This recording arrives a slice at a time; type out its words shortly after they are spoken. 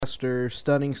Master,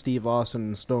 Stunning Steve Austin,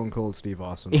 and Stone Cold Steve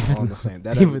Austin Even- all on the same.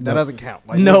 That even doesn't count.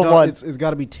 Like, no one- It's got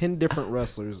to be 10 different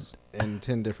wrestlers and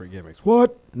 10 different gimmicks.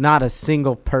 What? Not a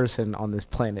single person on this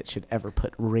planet should ever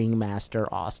put Ringmaster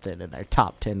Austin in their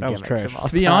top 10 That was gimmicks trash. of all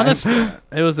To be time. honest,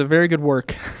 it was a very good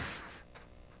work.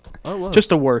 Oh, it was.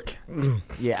 Just a work.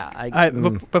 Yeah.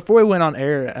 Before we went on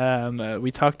air, we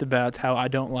talked about how I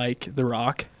don't like The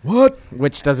Rock. What?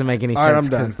 Which doesn't make any All right, sense I'm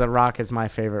done. because The Rock is my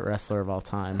favorite wrestler of all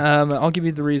time. I'll give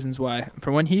you the reasons why.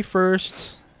 For when he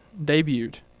first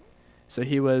debuted, so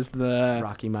he was the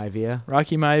Rocky Maivia.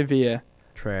 Rocky Maivia,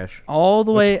 Trash. all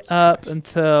the way up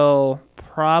until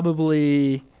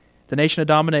probably the Nation of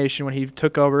Domination when he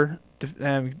took over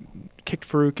and kicked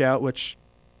Farouk out, which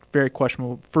very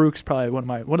questionable. Farouk's probably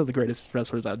one of the greatest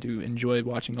wrestlers. I do enjoy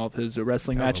watching all of his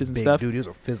wrestling matches and stuff. Dude, he was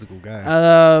a physical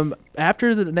guy.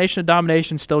 After the Nation of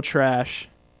Domination, still trash.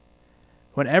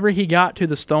 Whenever he got to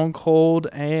the Stone Cold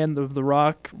and the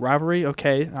Rock rivalry,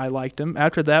 okay, I liked him.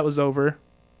 After that was over,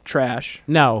 trash.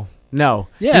 No. Yeah.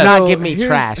 Do not So give me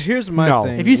trash. Here's my No.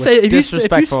 thing. If you with- say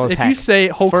disrespectful as if you heck. say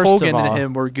Hulk First of Hogan all- and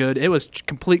him were good, it was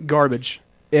complete garbage.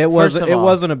 it first of all-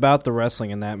 wasn't about the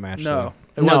wrestling in that match. No, though.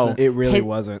 it No. wasn't. It really He-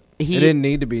 wasn't. he- It didn't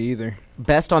need to be either.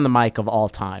 Best on the mic of all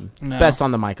time. No. Best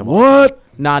on the mic of all time. What?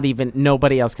 Not even,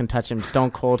 nobody else can touch him.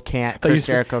 Stone Cold can't. Thought you Chris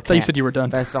said- Jericho I thought you can't. said you were done.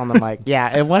 Best on the mic. Yeah,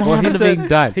 and what Well, he happened to said- being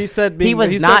done? He said He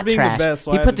was said not being trash. the best.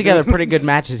 so He I had put to together do it. pretty good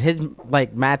matches. His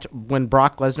match when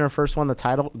Brock Lesnar first won the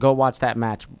title. Go watch that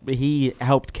match. He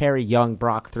helped carry young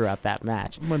Brock throughout that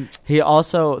match.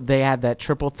 They had that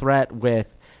triple threat with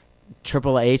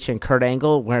Triple H and Kurt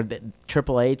Angle, where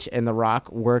Triple H and The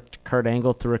Rock worked Kurt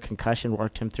Angle through a concussion,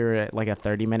 worked him through like a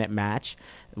 30-minute match.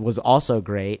 It was also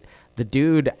great. The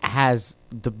dude has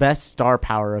the best star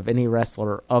power of any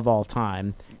wrestler of all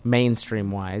time,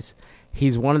 mainstream-wise.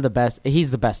 He's one of the best.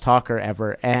 He's the best talker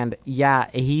ever. And, yeah,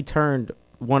 he turned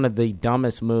one of the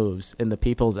dumbest moves in the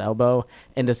people's elbow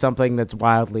into something that's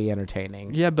wildly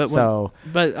entertaining. Yeah, but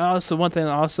also one thing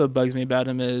that also bugs me about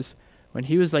him is when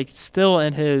he was like still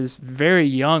in his very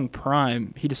young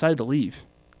prime, he decided to leave.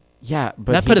 Yeah, That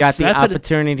but he put a- got the that put a-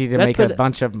 opportunity to that make put a a-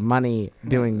 bunch of money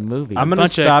doing movies. I'm gonna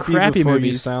bunch of stop you crappy before you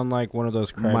movies. sound like one of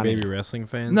those Money. crybaby wrestling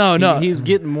fans. No. He's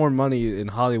getting more money in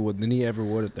Hollywood than he ever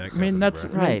would at that. I mean, that's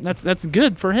Right. That's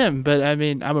good for him, but I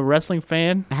mean, I'm a wrestling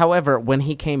fan. However, when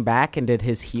he came back and did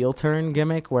his heel turn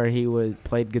gimmick, where he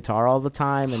played guitar all the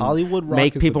time and Hollywood Rock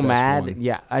make is the people best mad, one.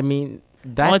 yeah, I mean, The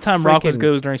that's only time Rock was freaking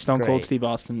good was during Stone Cold great. Steve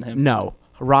Austin and him. No,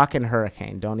 Rock and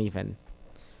Hurricane. Don't even.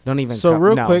 So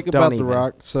real no, quick don't about even. The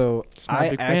Rock. So not a I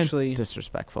big fan. actually,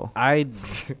 Disrespectful. I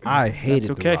hated That's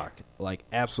okay. The Rock. Like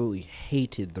absolutely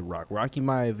hated The Rock. Rocky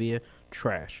Maivia,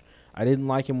 trash. I didn't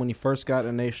like him when he first got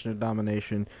in Nation of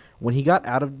Domination. When he got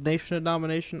out of Nation of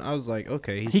Domination, I was like,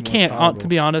 okay, he's He more can't. tolerable. To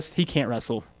be honest, he can't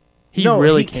wrestle. He no,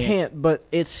 really he can't. But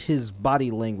it's his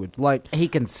body language. Like He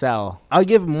can sell. I'll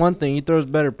give him one thing: he throws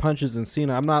better punches than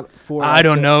Cena. I'm not for. I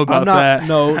don't know about I'm not, that.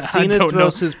 No, I Cena don't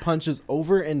throws his punches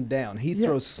over and down. He Yeah.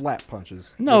 throws slap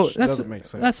punches. No, which that's doesn't make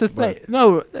sense. That's the but- thing.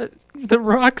 No, the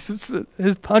Rock's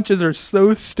his punches are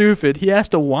so stupid. He has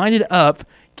to wind it up,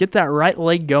 get that right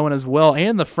leg going as well,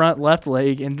 and the front left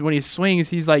leg. And when he swings,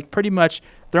 he's like pretty much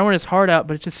throwing his heart out,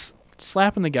 but it's just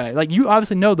slapping the guy. Like you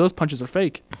obviously know those punches are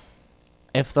fake.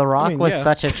 If The Rock mean, was yeah.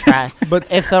 such a trash, But if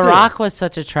The still, Rock was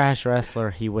such a trash wrestler,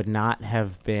 he would not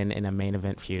have been in a main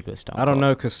event feud with Stone I don't Cold.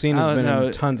 know because Cena's I don't been know.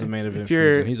 in tons of main event If you're-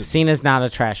 feuds, and he's a Cena's not a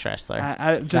trash wrestler.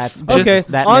 I just That's- okay.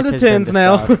 that On myth to has been tens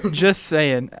now. dispelled. just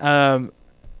saying.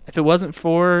 If it wasn't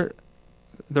for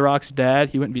The Rock's dad,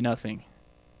 he wouldn't be nothing.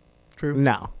 True.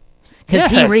 No, because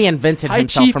he Yes. reinvented High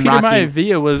himself Chief from Peter Rocky.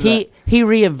 Maivia was He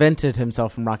reinvented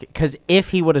himself from Rocky. Because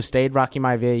if he would have stayed Rocky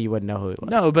Maivia, you wouldn't know who he was.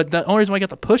 no, but the only reason why he got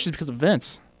the push is because of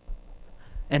Vince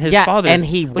and his yeah, father. and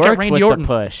he Look at worked Randy with Orton. the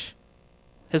push.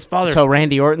 His father. So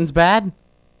Randy Orton's bad.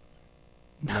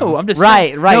 no, I'm just Right,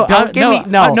 saying, right. No, Don't give me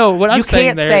no. No, what I'm you saying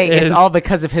can't there say it's is all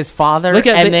because of his father, Look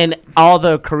at and the- then all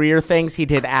the career things he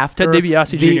did after Ted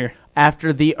DiBiase the, Jr.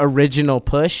 after the original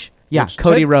push. Yeah, Which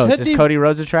Cody Ted- Rhodes. Ted Is Di- Cody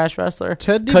Rhodes a trash wrestler?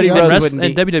 Ted Cody DiBiase- Rhodes And wouldn't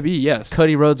in be. WWE, yes.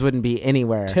 Cody Rhodes wouldn't be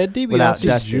anywhere. Ted without DiBiase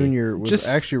Dusty. Jr. was Just-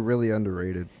 actually really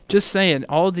underrated. Just saying,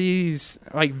 all these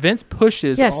like Vince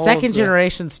pushes. Yeah, all second of the-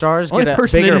 generation stars Only get a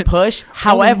person bigger that- push.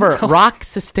 However, no. Rock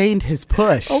sustained his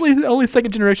push. Only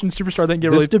second generation superstar didn't get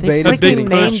This really. debate They is freaking getting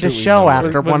named the actually show loud.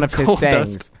 after Was one of his Goldust.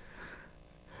 sayings.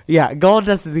 Yeah,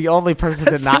 Goldust is the only person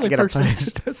That's to the not only get a person- push.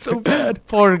 That's so bad.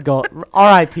 Poor Gold.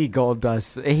 R.I.P.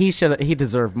 Goldust. He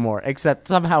deserved more. Except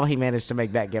somehow he managed to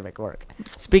make that gimmick work.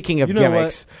 Speaking of You know what?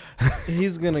 gimmicks,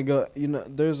 He's gonna go. You know,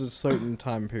 there's a certain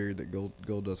time period that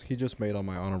Gold does. He just made all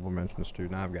my honorable mentions too.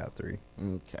 Now I've got 3.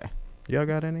 okay. Y'all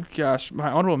got any? Gosh, my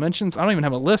honorable mentions. I don't even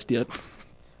have a list yet.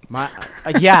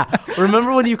 Yeah.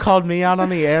 Remember when you called me out on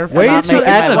the air? For Way not to making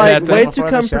act my like, list way before to the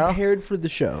come show? prepared for the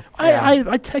show. I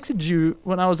texted you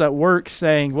when I was at work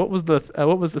saying what was the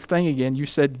thing again? You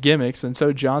said gimmicks, and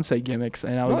so John said gimmicks,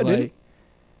 and I was No,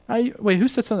 I like, wait, who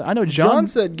said something? I know John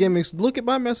said gimmicks. Look at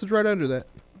my message right under that.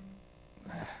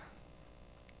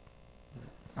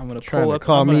 I'm gonna Trying pull to up.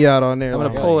 call me out on there. I'm like,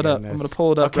 gonna pull oh, it up. goodness. I'm gonna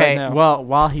pull it up Okay, right now. well,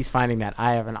 while he's finding that,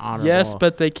 I have an honorable. Yes,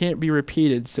 but they can't be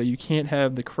repeated, so you can't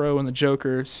have the Crow and the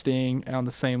Joker, Sting on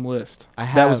the same list.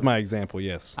 That was my example,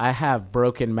 yes. I have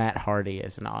broken Matt Hardy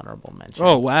as an honorable mention.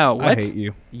 Oh wow, what? I hate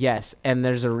you. Yes, and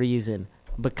there's a reason.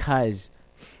 Because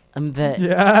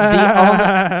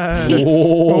Yeah.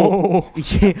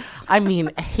 I mean,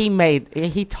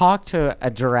 he talked to a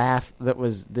giraffe that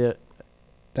was That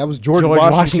was George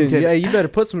Washington. Yeah, you better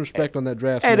put some respect on that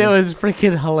draft. and man. it was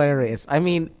freaking hilarious. I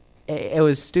mean, it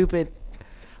was stupid.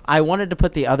 I wanted to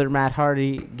put the other Matt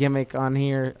Hardy gimmick on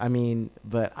here. I mean,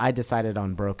 but I decided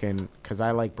on Broken because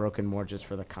I like Broken more just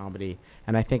for the comedy,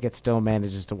 and I think it still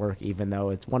manages to work, even though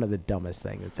it's one of the dumbest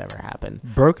things that's ever happened.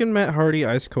 Broken Matt Hardy,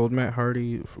 Ice Cold Matt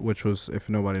Hardy, which was, if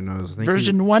nobody knows, I think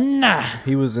Version 1.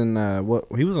 he was in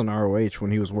he was on ROH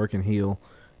when he was working heel,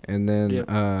 and then Yep.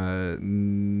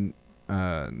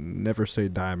 Never Say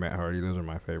Die Matt Hardy. Those are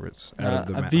my favorites out of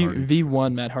the Matt Hardys.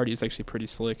 V1 Matt Hardy is actually pretty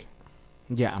slick.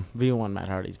 Yeah, V1 Matt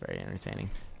Hardy's very entertaining.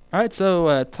 All right,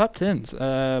 so top 10s.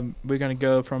 We're going to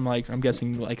go from, I'm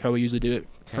guessing, how we usually do it.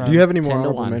 Do you have any more 10 to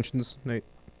honorable 1. mentions, Nate?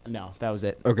 No, that was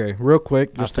it. Okay, real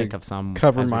quick, I'll just think to of some.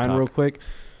 cover as we mine talk. real quick.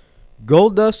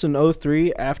 Goldust in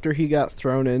 03, after he got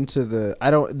thrown into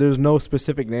there's no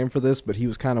specific name for this, but he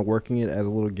was kind of working it as a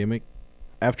little gimmick.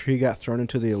 After he got thrown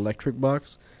into the electric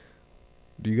box.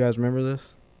 Do you guys remember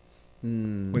this?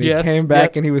 When he Yes, came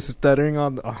back yep. and he was stuttering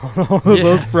on all of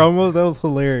those promos, that was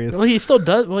hilarious. Well, he still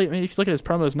does. Well, I mean, if you look at his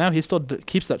promos now, he still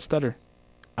keeps that stutter.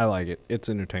 I like it. It's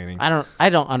entertaining. I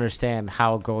don't understand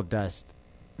how Goldust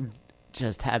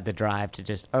just had the drive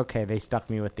to okay, they stuck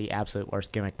me with the absolute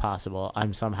worst gimmick possible.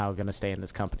 I'm somehow going to stay in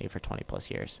this company for 20 plus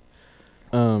years.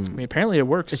 I mean, apparently it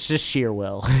works. It's just sheer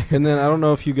will. And then I don't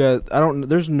know if you guys,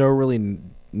 there's no really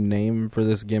name for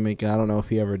this gimmick. I don't know if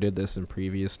he ever did this in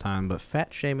previous time, but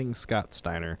fat shaming Scott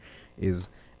Steiner is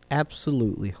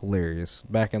absolutely hilarious.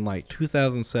 Back in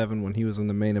 2007 when he was in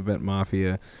the Main Event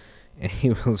Mafia and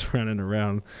he was running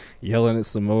around yelling at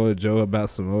Samoa Joe about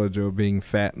Samoa Joe being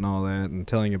fat and all that and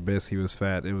telling Abyss he was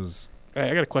fat. It was All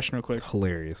right, I got a question real quick.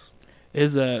 hilarious.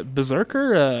 Is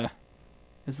Berserker,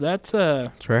 is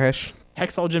that Trash?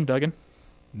 Hacksaw Jim Duggan?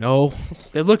 No,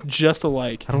 They look just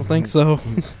alike. I don't think so.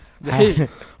 They-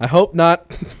 I hope not.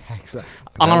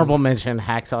 Honorable mention,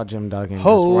 Hacksaw Jim Duggan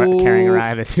Ho! just carrying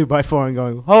around a 2x4 and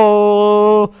going,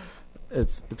 ho!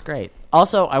 It's great.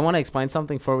 Also, I want to explain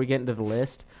something before we get into the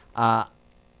list.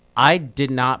 I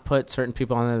did not put certain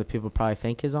people on there that people probably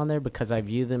think is on there because I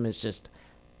view them as just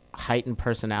heightened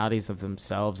personalities of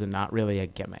themselves and not really a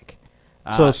gimmick.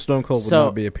 So Stone Cold will so-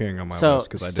 not be appearing on my So list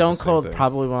because I did Stone the same Cold thing.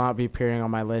 probably will not be appearing on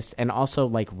my list, and also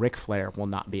Ric Flair will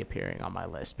not be appearing on my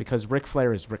list because Ric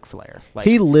Flair is Ric Flair.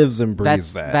 He lives and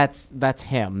breathes That's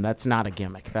him. That's not a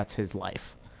gimmick. That's his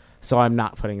life. So I'm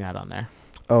not putting that on there.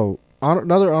 Oh,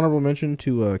 another honorable mention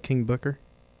to King Booker.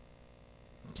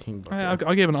 King Booker.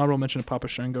 I'll give an honorable mention to Papa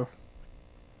Shango.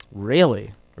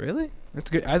 Really? Really? That's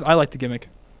good. I like the gimmick.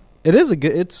 It is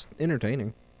it's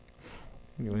entertaining.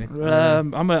 Anyway,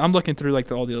 I'm looking through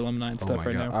all the alumni and stuff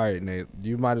right now. All right, Nate,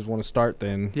 you might as want to start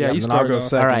then. Yeah, you and then start I'll go off.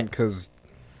 second All right. because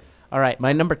All right,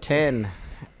 my number 10.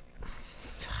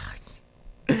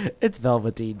 It's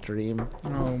Velveteen Dream.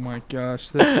 Oh my gosh,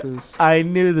 this is. I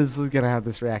knew this was going to have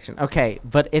this reaction. Okay,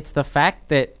 but it's the fact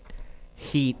that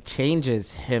he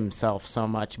changes himself so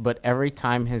much, but every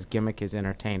time his gimmick is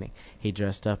entertaining. He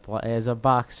dressed up as a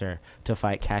boxer to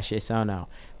fight Cassius Ohno.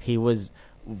 He was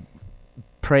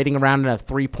parading around in a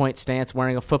 3-point stance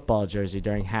wearing a football jersey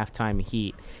during halftime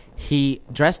heat. He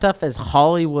dressed up as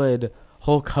Hollywood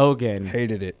Hulk Hogan.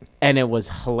 hated it. And it was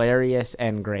hilarious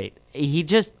and great.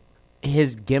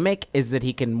 His gimmick is that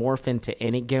he can morph into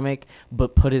any gimmick,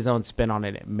 but put his own spin on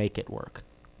it and make it work.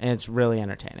 And it's really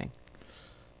entertaining.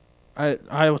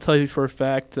 I will tell you for a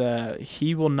fact,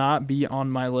 he will not be on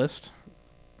my list.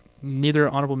 Neither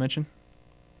honorable mention.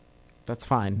 That's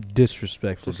fine.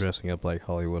 Disrespectful dressing up like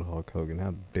Hollywood Hulk Hogan.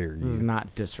 How dare you? This is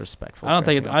not disrespectful. I don't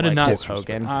think it's. dressing I up do like not. Hulk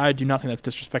Hogan. I do not think that's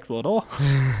disrespectful at all.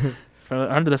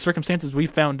 Under the circumstances we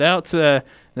found out in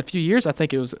a few years, I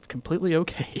think it was completely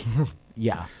okay.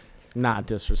 Yeah, not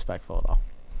disrespectful at all.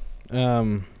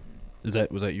 Was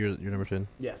that your number 10?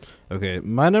 Yes. Okay,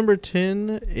 my number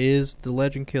 10 is the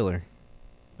Legend Killer.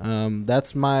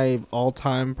 That's my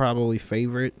all-time probably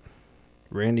favorite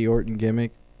Randy Orton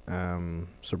gimmick.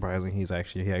 Surprising he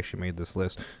actually made this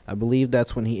list. I believe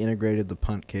that's when he integrated the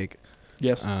punt kick.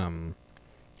 Yes. And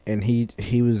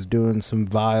he was doing some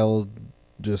vile,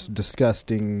 just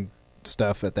disgusting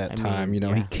stuff at that time.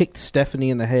 He kicked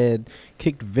Stephanie in the head,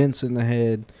 kicked Vince in the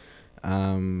head.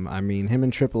 Him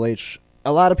and Triple H.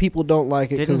 A lot of people don't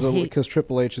like it because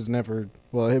Triple H is never.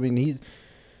 Well,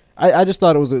 I just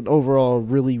thought it was an overall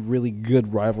really, really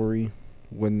good rivalry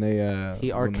when they.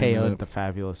 He RKO'd the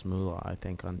Fabulous Moolah, I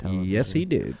think, on television. Yes, he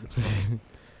did.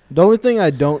 The only thing I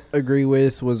don't agree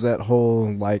with was that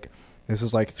whole this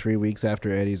was 3 weeks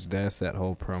after Eddie's death. That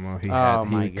whole promo he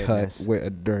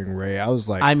cut during Ray. I was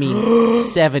like,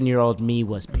 7-year-old me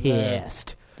was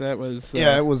pissed. That was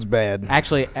it was bad.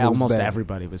 Actually, almost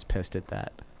everybody was pissed at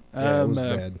that. Yeah, it was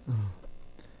bad.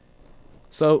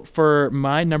 So for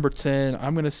my number 10,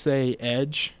 I'm gonna say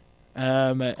Edge.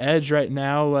 Edge right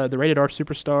now, the Rated R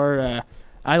Superstar.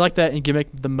 I like that gimmick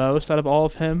the most out of all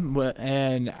of him,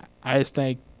 and I just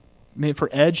think, for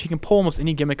Edge, he can pull almost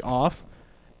any gimmick off.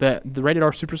 But the Rated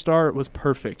R Superstar was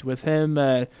perfect with him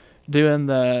doing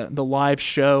the live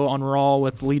show on Raw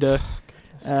with Lita.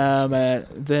 Having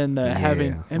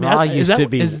Raw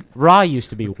used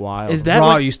to be wild. Is that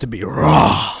Raw used to be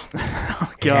raw?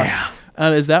 Oh God! Yeah.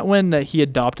 Is that when he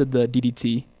adopted the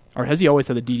DDT, or has he always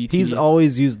had the DDT? He's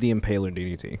always used the Impaler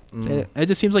DDT. It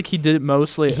just seems like he did it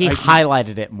mostly. He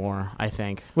highlighted it more, I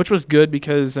think, which was good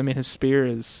because his spear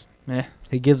is meh.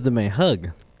 He gives them a hug.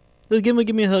 Give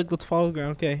me a hug. Let's fall to the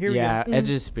ground. Okay, here we go. Yeah,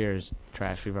 Edge's spear is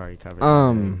trash. We've already covered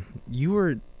that. You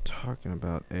were talking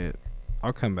about it.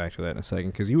 I'll come back to that in a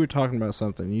second because you were talking about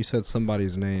something. You said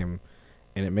somebody's name,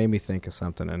 and it made me think of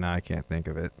something, and now I can't think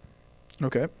of it.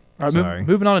 Okay. All right,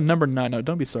 moving on to number 9. No,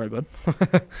 don't be sorry, bud.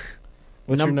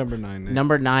 What's your number 9 name?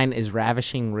 Number 9 is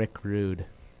Ravishing Rick Rude.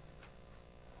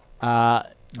 I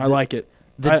like it.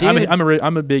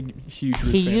 I'm a big, huge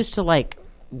Rude He fan. used to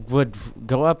would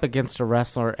go up against a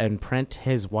wrestler and print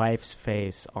his wife's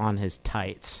face on his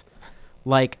tights.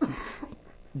 That's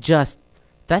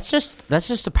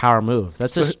just a power move.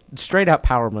 That's a straight up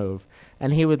power move.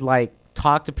 And he would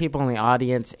talk to people in the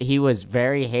audience. He was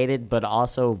very hated, but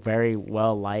also very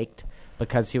well liked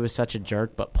because he was such a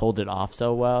jerk, but pulled it off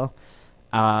so well.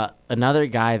 Another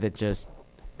guy that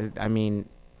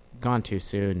gone too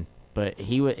soon. But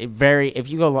he was if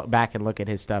you go back and look at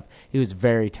his stuff, he was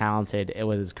very talented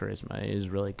with his charisma. It was a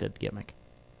really good gimmick.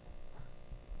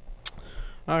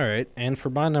 All right, and for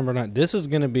my number 9, this is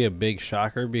going to be a big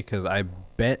shocker because I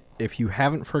bet if you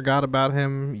haven't forgot about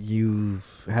him, you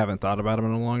haven't thought about him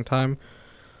in a long time.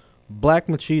 Black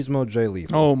Machismo Jay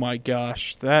Lethal. Oh my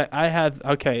gosh, that I had.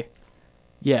 Okay,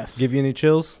 yes. Give you any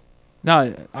chills?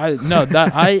 No,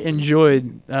 I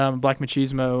enjoyed Black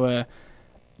Machismo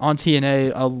on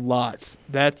TNA a lot.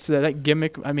 That's that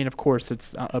gimmick. Of course,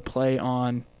 it's a play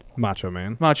on Macho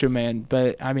Man,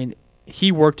 but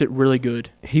he worked it really good.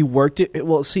 He worked it.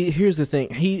 Well, see, here's the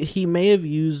thing. He may have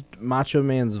used Macho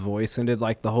Man's voice and did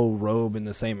the whole robe and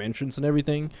the same entrance and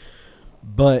everything,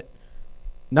 but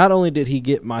not only did he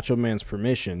get Macho Man's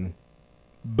permission,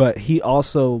 but he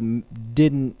also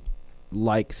didn't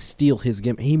steal his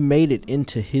gimmick. He made it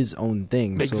into his own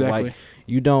thing. Exactly. So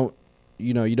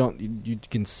you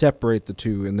can separate the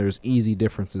two, and there's easy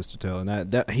differences to tell.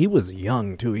 And that he was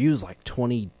young too. He was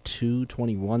 22,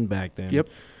 21 back then. Yep.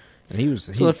 And he's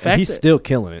still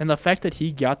killing it. And the fact that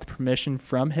he got the permission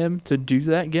from him to do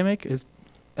that gimmick is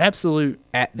absolute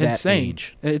at that insane.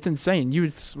 Age. It's insane.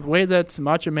 The way that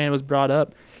Macho Man was brought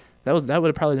up, that would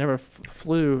have probably never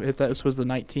flew if that was the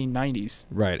 1990s.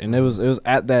 Right, and it was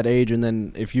at that age. And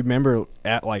then if you remember,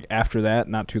 after that,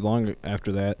 not too long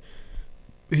after that,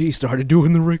 he started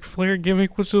doing the Ric Flair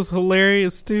gimmick, which was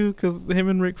hilarious too, because him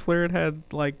and Ric Flair had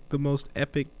the most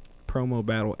epic promo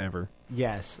battle ever.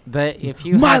 Yes. If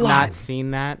you have not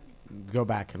seen that, go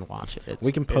back and watch it.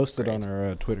 We can post it on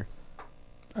our Twitter.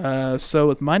 So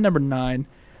with my number 9,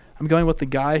 I'm going with the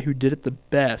guy who did it the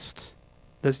best,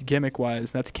 this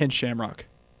gimmick-wise. That's Ken Shamrock.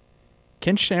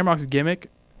 Ken Shamrock's gimmick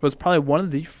was probably one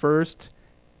of the first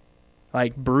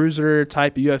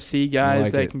bruiser-type UFC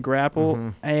guys that can grapple.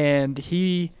 Mm-hmm. And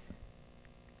he's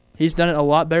done it a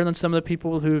lot better than some of the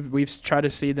people who we've tried to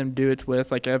see them do it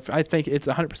with. I think it's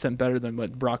 100% better than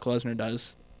what Brock Lesnar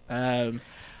does.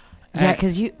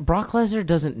 Because Brock Lesnar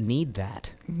doesn't need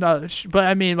that. No, but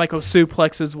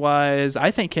suplexes-wise,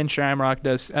 I think Ken Shamrock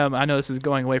does. I know this is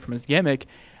going away from his gimmick.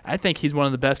 I think he's one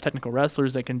of the best technical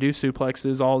wrestlers that can do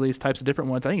suplexes, all these types of different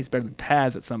ones. I think he's better than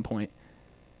Taz at some point.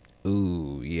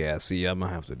 Ooh, yeah. See, I'm going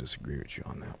to have to disagree with you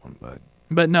on that one, but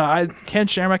But no, Ken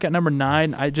Shamrock at number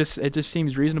 9. It just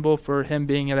seems reasonable for him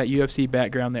being in that UFC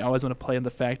background. They always want to play on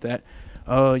the fact that,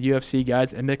 UFC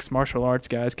guys and mixed martial arts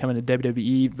guys coming to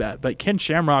WWE. But Ken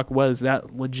Shamrock was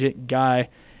that legit guy,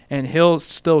 and he'll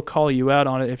still call you out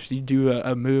on it if you do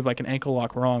a move like an ankle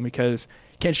lock wrong, because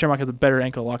Ken Shamrock has a better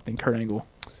ankle lock than Kurt Angle.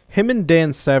 Him and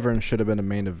Dan Severn should have been a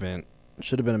main event.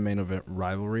 Should have been a main event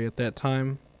rivalry at that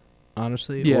time,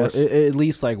 honestly. Yes. Or at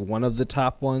least like one of the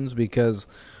top ones, because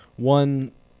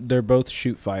one, they're both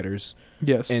shoot fighters.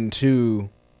 Yes. And two,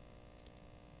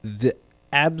 the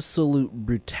absolute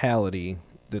brutality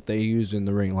that they used in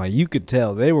the ring. Like, you could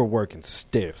tell they were working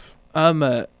stiff.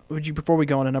 Before we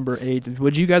go on to number 8,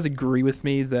 would you guys agree with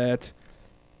me that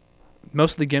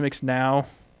most of the gimmicks now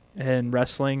in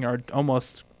wrestling are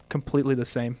almost completely the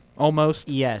same? Almost.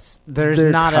 Yes,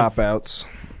 They're not cop-outs.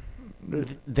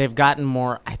 They've gotten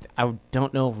more. I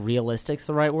don't know if realistic's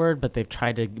the right word, but they've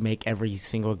tried to make every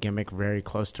single gimmick very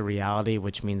close to reality,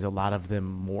 which means a lot of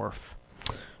them morph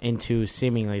into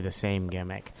seemingly the same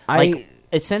gimmick.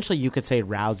 Essentially, you could say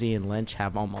Rousey and Lynch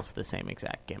have almost the same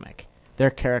exact gimmick.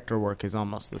 Their character work is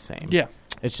almost the same. Yeah.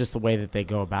 It's just the way that they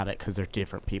go about it, because they're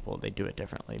different people. They do it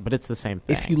differently, but it's the same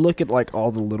thing. If you look at like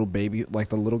all the little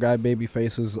guy baby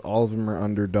faces, all of them are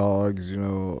underdogs.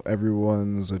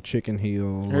 Everyone's a chicken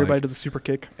heel. Everybody does a super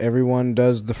kick. Everyone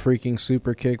does the freaking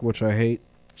super kick, which I hate.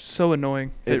 So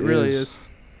annoying. It really is.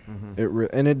 Mm-hmm.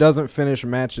 And it doesn't finish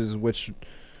matches, which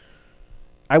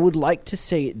I would like to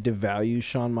say it devalues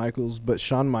Shawn Michaels, but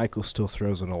Shawn Michaels still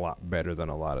throws it a lot better than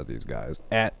a lot of these guys.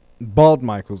 Bald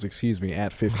Michaels,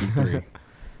 at 53.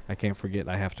 I can't forget.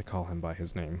 I have to call him by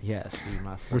his name. Yes, you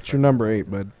must. What's your number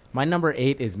 8, bud? My number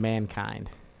 8 is Mankind.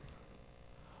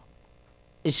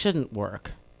 It shouldn't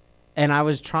work. And I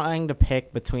was trying to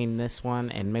pick between this one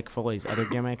and Mick Foley's other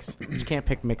gimmicks. You can't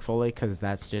pick Mick Foley because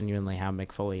that's genuinely how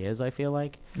Mick Foley is, I feel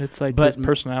like. It's like his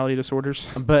personality disorders.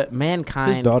 But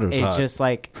Mankind his daughter's is hot. just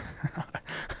like...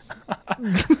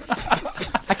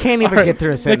 I can't even get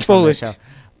through a sentence on this show.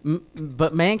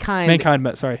 But Mankind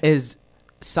is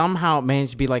somehow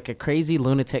managed to be like a crazy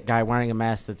lunatic guy wearing a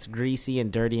mask that's greasy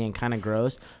and dirty and kind of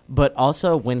gross. But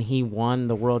also, when he won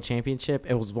the world championship,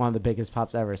 it was one of the biggest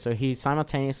pops ever. So he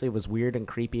simultaneously was weird and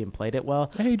creepy and played it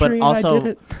well, but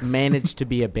also managed to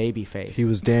be a baby face. He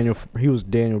was Daniel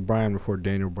Bryan before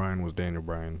Daniel Bryan was Daniel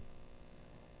Bryan.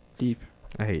 Deep.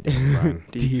 I hate Daniel Bryan.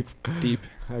 Deep.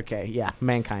 Okay, yeah,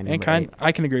 Mankind.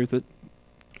 I can agree with it.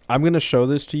 I'm going to show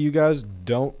this to you guys.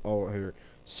 Here.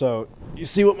 So, you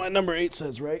see what my number 8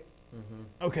 says, right?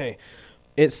 Mm-hmm. Okay.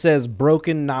 It says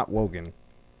broken, not woken.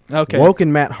 Okay.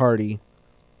 Woken Matt Hardy.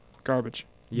 Garbage.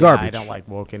 Yeah, Garbage. I don't like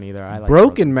Woken either. I like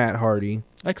broken Matt Hardy.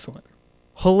 Excellent.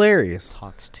 Hilarious.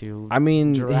 Talks to I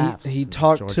mean, giraffes. he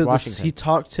talked George to he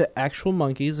talked to actual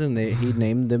monkeys, and he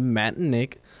named them Matt and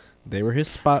Nick. They were his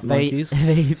spot monkeys.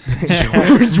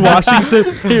 George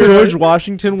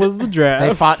Washington was the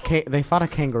draft. They fought a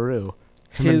kangaroo.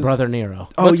 Him and Brother Nero.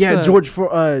 Oh,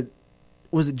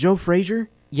 was it Joe Frazier?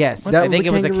 Yes, I think it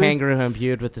was a kangaroo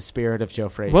imbued with the spirit of Joe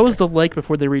Frazier. What was the lake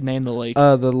before they renamed the lake?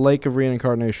 The Lake of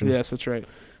Reincarnation. Yes, that's right.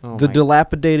 The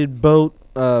dilapidated boat,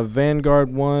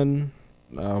 Vanguard 1.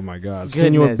 Oh, my God.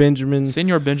 Senor Benjamin.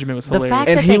 Senor Benjamin was hilarious. The fact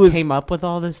that they came up with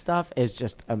all this stuff is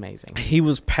just amazing. He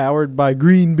was powered by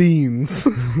green beans.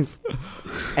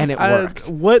 And it worked.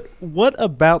 What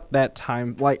about that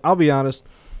time? Like, I'll be honest.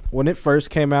 When it first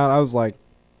came out, I was like,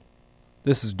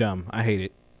 this is dumb. I hate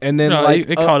it. And then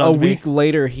a week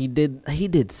later, he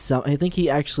did some. I think he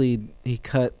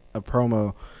cut a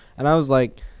promo, and I was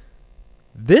like,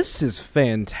 this is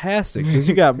fantastic, because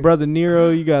you got Brother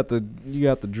Nero, you got the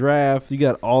draft, you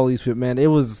got all these people. Man,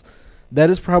 that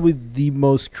is probably the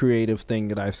most creative thing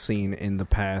that I've seen in the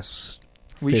past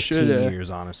 15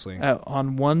 years, honestly.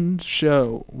 On one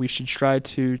show, we should try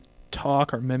to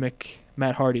talk or mimic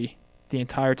Matt Hardy the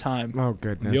entire time. Oh,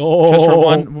 goodness.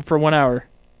 Just for 1 hour.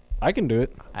 I can do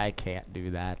it. I can't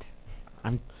do that.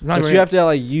 But you have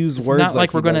to use words. It's not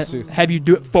like we're going to have you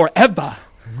do it forever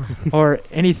or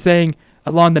anything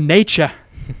along the nature.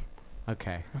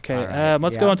 Okay. Right.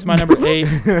 Let's go on to my number 8.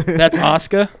 That's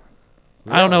Asuka.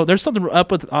 Really? I don't know. There's something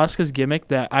up with Asuka's gimmick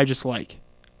that I just like.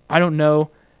 I don't know.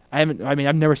 I've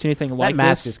never seen anything like this. That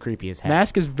mask is creepy as heck.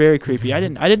 Mask is very creepy. I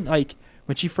didn't like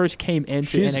when she first came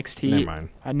into NXT.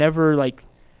 Never mind.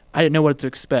 I didn't know what to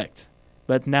expect.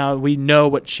 But now we know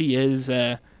what she is.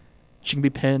 She can be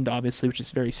pinned, obviously, which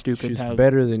is very stupid. She's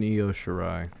better than Io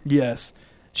Shirai. Yes.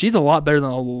 She's a lot better than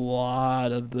a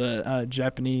lot of the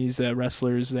Japanese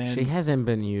wrestlers. And she hasn't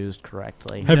been used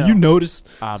correctly. Have you noticed?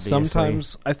 Obviously.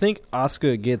 Sometimes I think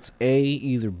Asuka gets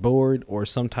either bored or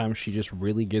sometimes she just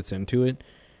really gets into it.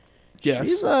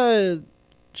 Yes.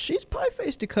 she's pie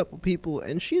faced a couple people,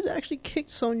 and she's actually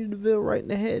kicked Sonya Deville right in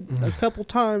the head a couple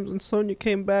times, and Sonya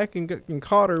came back and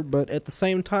caught her. But at the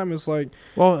same time, it's like,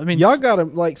 well, I mean, y'all gotta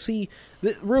like see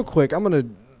real quick.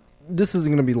 This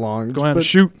isn't gonna be long. Go ahead and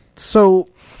shoot. So,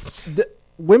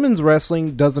 women's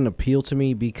wrestling doesn't appeal to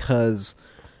me because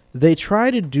they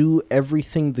try to do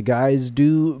everything the guys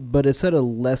do, but it's at a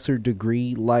lesser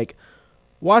degree. Like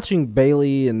watching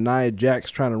Bayley and Nia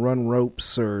Jax trying to run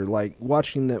ropes, or like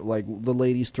watching the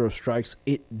ladies throw strikes,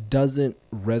 it doesn't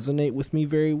resonate with me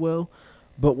very well.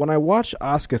 But when I watch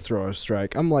Asuka throw a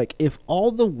strike, I'm like, if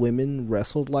all the women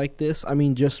wrestled like this, I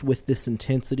mean, just with this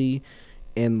intensity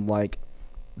and like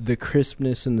the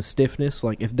crispness and the stiffness,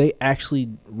 like if they actually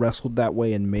wrestled that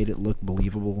way and made it look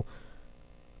believable,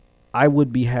 I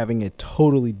would be having a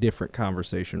totally different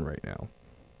conversation right now.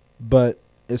 But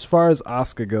as far as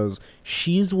Asuka goes,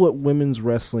 she's what women's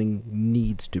wrestling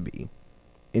needs to be.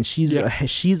 And she's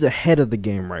ahead of the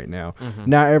game right now. Mm-hmm.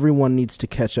 Now everyone needs to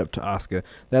catch up to Asuka.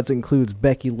 That includes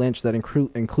Becky Lynch, that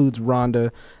includes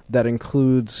Ronda, that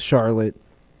includes Charlotte,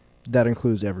 that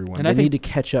includes everyone. And they need to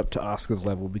catch up to Asuka's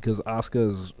level because Asuka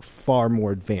is far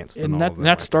more advanced than all of them. And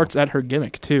that starts at her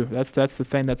gimmick too. That's the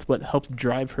thing. That's what helps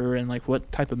drive her, and like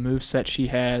what type of moveset she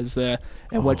has, and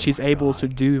what she's able to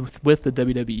do with the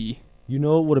WWE. You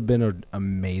know, it would have been an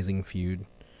amazing feud.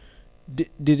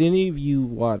 Did any of you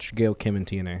watch Gail Kim and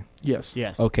TNA?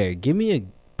 Yes. Okay, give me a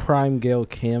prime Gail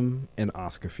Kim and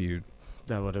Asuka feud.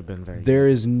 That would have been very. There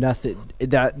is nothing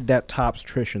that tops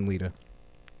Trish and Lita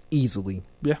easily.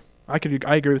 Yeah. I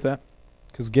agree with that.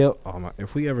 Because Gail,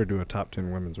 if we ever do a top 10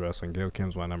 women's wrestling, Gail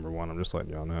Kim's my number one. I'm just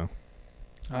letting y'all know.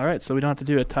 All right, so we don't have to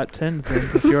do a top 10 thing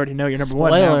if you already know you're number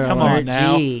one now. Come on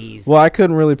now. Geez. Well, I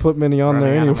couldn't really put many on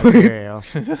there anyway.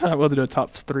 We'll do a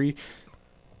top 3.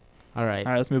 All right,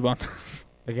 let's move on.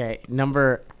 Okay,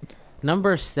 number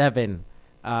 7.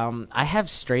 I have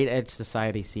Straight Edge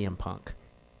Society CM Punk.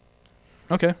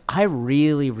 Okay. I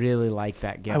really, really like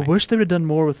that gimmick. I wish they would have done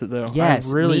more with it, though.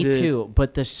 Yes, I really me did. too.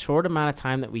 But the short amount of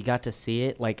time that we got to see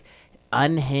it, like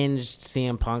unhinged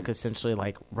CM Punk essentially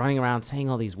like running around saying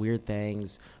all these weird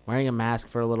things, wearing a mask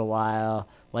for a little while.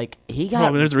 Like he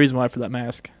got. Well, there's a reason why for that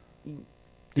mask.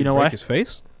 You know why? His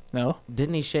face? No.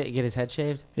 Didn't he get his head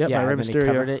shaved? Yep, yeah, by Rey and then Mysterio. he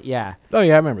covered it. Yeah. Oh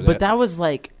yeah, I remember that. But that was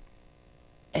like,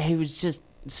 it was just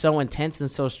so intense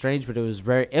and so strange. But it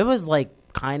was like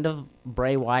kind of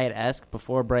Bray Wyatt-esque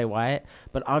before Bray Wyatt.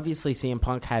 But obviously CM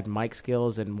Punk had mic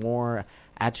skills and more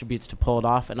attributes to pull it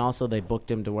off, and also they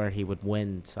booked him to where he would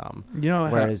win some.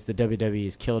 Whereas the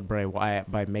WWE's killed Bray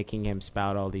Wyatt by making him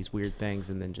spout all these weird things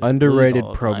and then just underrated lose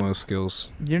all the promo time.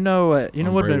 skills. You know what would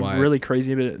have been Wyatt. really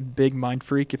crazy, but a big mind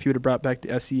freak if you would have brought back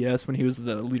the SES when he was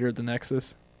the leader of the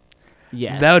Nexus.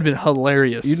 Yes, That would have been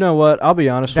hilarious. You know what? I'll be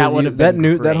honest That with you. would've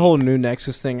been That whole great. new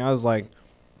Nexus thing, I was like,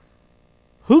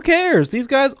 who cares? These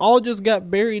guys all just got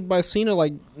buried by Cena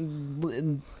like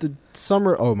in the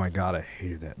summer. Oh my god, I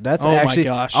hated that. That's actually. My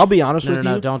gosh. I'll be honest with you.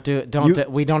 No, don't do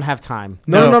it. We don't have time.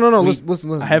 No. We-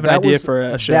 Listen. I have an idea for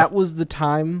a show. That was the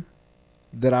time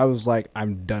that I was like,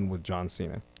 I'm done with John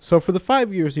Cena. So for the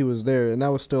 5 years he was there, and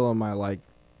that was still on my like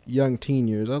young teen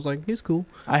years, I was like, he's cool.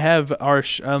 I have our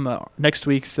next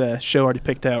week's show already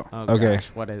picked out. Oh Okay. gosh,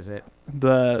 what is it?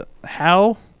 The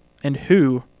how and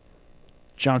who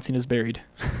John Cena's buried.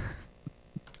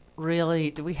 Really?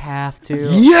 Do we have to?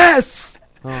 Yes.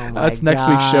 Oh my That's next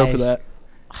week's show for gosh. that.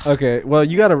 Okay. Well,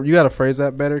 you gotta phrase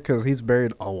that better because he's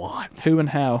buried a lot. Who and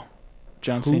how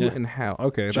John Who Cena. and how?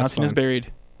 Okay, John that's Cena's fine.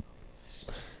 buried.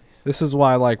 This is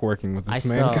why I like working with I this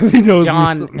man still, because he knows me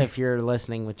John, something. if you're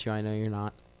listening, which I know you're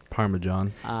not.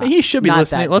 Parmesan. He should be not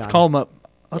listening. that Let's John. call him up.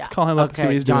 Let's Yeah. call him up and see what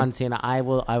Okay, he's John doing. Cena, I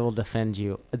will defend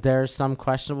you. There's some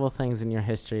questionable things in your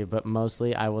history, but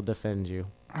mostly I will defend you.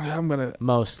 I'm gonna.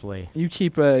 Mostly. You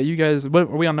keep. You guys. What are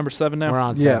we on number 7 now? We're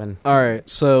on Yeah. 7. All right.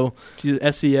 So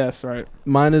SES. All right.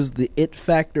 mine is the it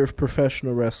factor of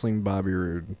professional wrestling. Bobby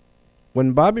Roode.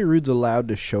 When Bobby Roode's allowed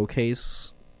to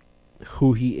showcase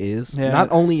who he is, Yeah. not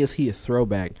only is he a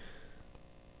throwback,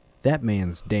 that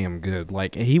man's damn good.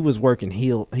 Like he was working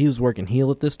heel. He was working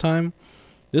heel at this time.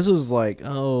 This was like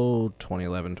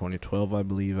 2011, 2012, I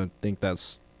believe. I think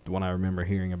that's when I remember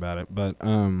hearing about it. But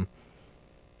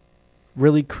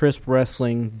really crisp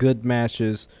wrestling, good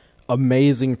matches,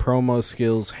 amazing promo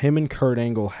skills. Him and Kurt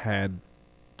Angle had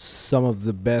some of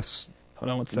the best.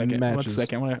 Hold on 1 second. Matches. 1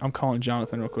 second. I'm calling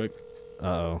Jonathan real quick.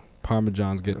 Uh-oh.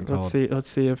 Parmesan's getting called. Let's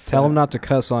see if. Tell him not to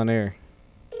cuss on air.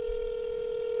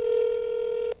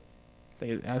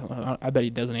 I bet he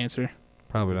doesn't answer.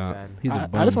 Probably not. Sad. He's a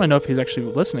bum. I just want to know if he's actually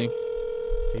listening.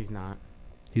 He's not.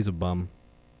 He's a bum.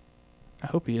 I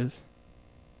hope he is.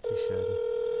 He should.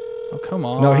 Oh, come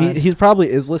on. No, he's probably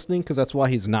is listening because that's why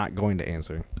he's not going to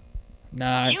answer.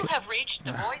 Nah. You have reached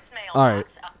the voicemail All right.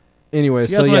 box. Anyway, If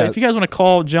you so guys yeah. if you guys want to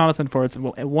call Jonathan for it, it's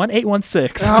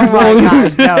 1-816. Oh my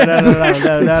gosh!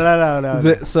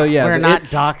 No. So yeah, We're the not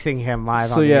doxing him live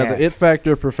So on the yeah, air. the it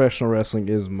factor of professional wrestling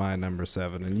is my number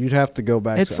 7, and you'd have to go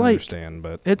back It's to like- understand.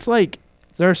 But It's like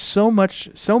there's so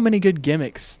many good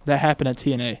gimmicks that happen at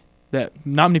TNA that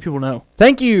not many people know.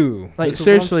 thank you. Like, This is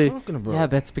what I'm seriously. talking about. Yeah,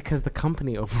 that's because the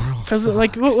company overall. Because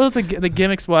like what the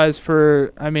gimmicks wise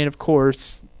for, I mean, of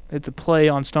course it's a play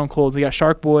on Stone Cold. You got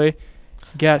Shark Boy,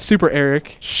 you got Super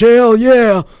Eric, Shell,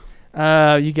 yeah.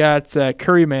 you got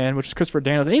Curry Man, which is Christopher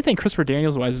Daniels. Anything Christopher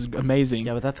Daniels wise is amazing.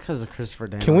 Yeah, but that's because of Christopher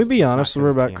Daniels. Can we be It's not honest 'cause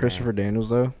of about TNA. Christopher Daniels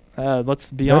though?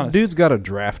 Let's be That honest. dude's got a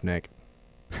draft neck.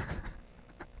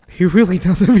 He really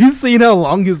does. Have you seen how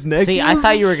long his neck See, is? I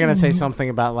thought you were gonna say something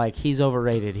about like he's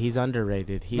overrated, he's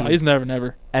underrated, No, he's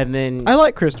never. and then I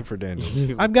like Christopher Daniels.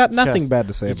 You I've got nothing just- bad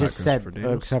to say you about just said Christopher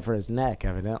Daniels. except for his neck,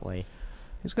 evidently.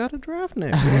 He's got a draft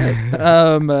neck.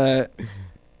 Right?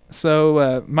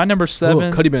 So my number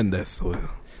 7. Cuddy Mendes.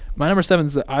 My number 7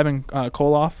 is Ivan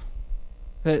Koloff.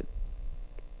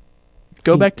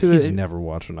 Go back to He's it. never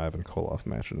watched an Ivan Koloff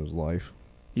match in his life.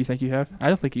 You think you have? I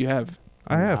don't think you have.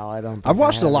 I have. No, I don't. I've think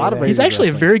watched I a have lot of either. it. He's actually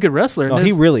a wrestling. very good wrestler. No, and he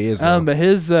his- really is. Though. but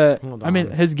his Hold I mean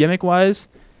on. his gimmick wise,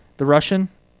 the Russian,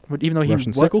 even though he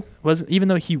Russian sickle. even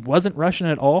though he wasn't Russian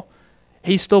at all,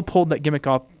 he still pulled that gimmick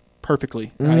off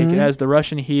perfectly. Like Mhm. as the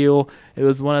Russian heel, it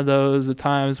was one of those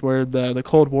times where the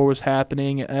Cold War was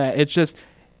happening. It's just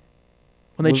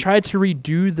when they Was- tried to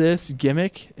redo this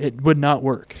gimmick, it would not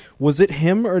work. Was it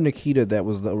him or Nikita that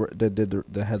was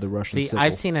that had the Russian See, sickle?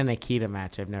 I've seen a Nikita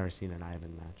match. I've never seen an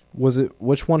Ivan match. Was it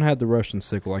which one had the Russian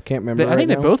sickle? I can't remember. I think right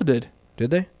they now. both did.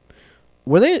 Did they?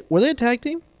 Were they a tag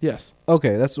team? Yes.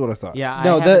 Okay, that's what I thought. Yeah,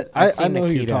 no, I've I seen know who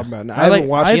you're Nikita. talking about. Now, I I haven't like-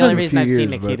 watched I've it The only in a reason few I've seen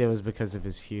years, Nikita was because of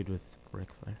his feud with Ric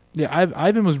Flair. Yeah,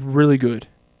 Ivan was really good.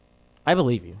 I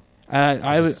believe you.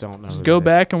 I would just don't know. who go it is.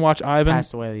 back and watch Ivan.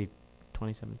 Passed away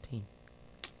 2017.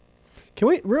 Can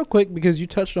we real quick because you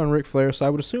touched on Ric Flair, so I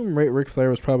would assume Ric Flair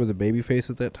was probably the babyface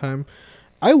at that time.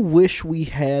 I wish we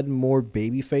had more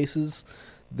baby faces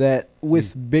that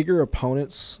with bigger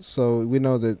opponents. So we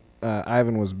know that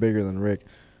Ivan was bigger than Rick.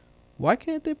 Why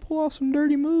can't they pull off some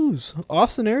dirty moves?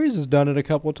 Austin Aries has done it a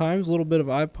couple of times. A little bit of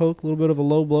eye poke, a little bit of a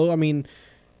low blow. I mean,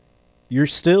 you're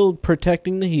still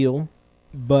protecting the heel,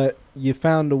 but you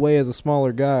found a way as a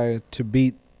smaller guy to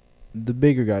beat the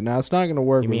bigger guy. Now it's not going to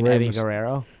work. You with mean Rey Eddie Mys-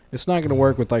 Guerrero? It's not going to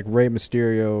work with like Rey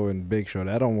Mysterio and Big Show.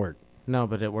 That don't work. No,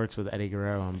 but it works with Eddie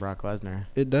Guerrero and Brock Lesnar.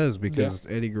 It does because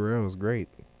Eddie Guerrero is great.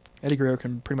 Eddie Guerrero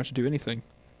can pretty much do anything.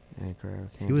 Eddie Guerrero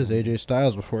can't He was do it. AJ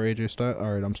Styles before AJ Styles.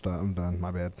 All right, I'm done.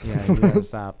 My bad. Yeah, you gotta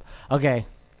stop. Okay.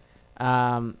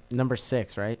 Number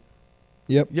 6, right?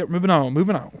 Yep. Moving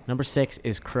on. Number 6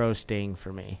 is Crow Sting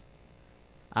for me.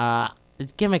 The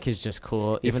gimmick is just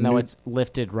cool, If even though New- it's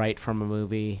lifted right from a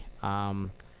movie.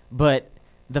 But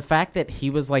the fact that he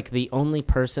was like the only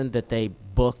person that they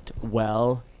booked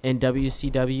well in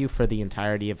WCW for the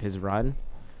entirety of his run,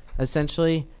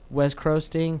 essentially, was Crow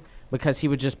Sting, because he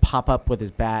would just pop up with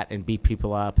his bat and beat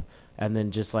people up, and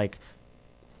then just like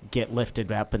get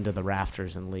lifted up into the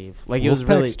rafters and leave. Like it was Wolfpack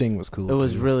really, Sting was cool. it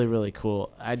was too. really, really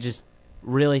cool. I just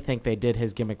really think they did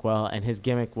his gimmick well, and his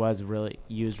gimmick was really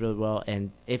used really well. And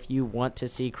if you want to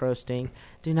see Crow Sting,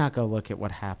 do not go look at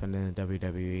what happened in the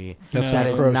WWE. That's No. not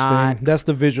That is Crow not- Sting. That's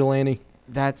the vigilante.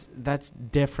 That's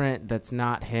different. That's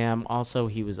not him. Also,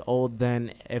 he was old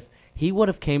then. If he would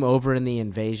have came over in the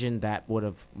invasion, that would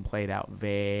have played out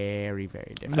very,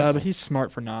 very different. No, but he's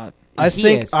smart for not. I He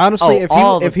think is. honestly,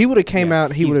 Oh, if he would have came yes,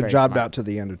 out, he he's would have very jobbed smart. out to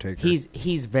the Undertaker.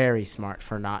 He's very smart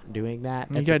for not doing that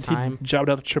He at the time. jobbed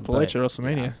out to Triple H But, at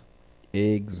WrestleMania.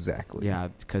 exactly. Yeah,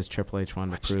 because Triple H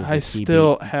wanted to prove I that he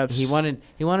still beat, have. he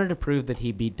wanted to prove that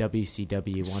he beat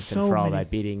WCW once So and for all many by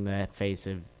beating the face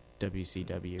of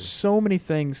WCW. so many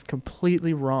things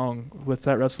completely wrong with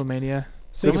that WrestleMania.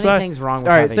 So many Besides- things wrong with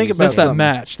All right, having think you about That's say- that something.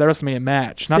 match, that WrestleMania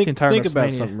match, not the entire Think WrestleMania.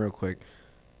 about something real quick.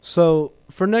 So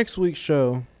for next week's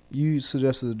show, you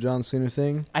suggested the John Cena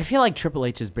thing. I feel like Triple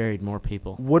H has buried more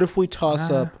people. What if we toss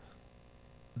Ah. up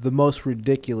the most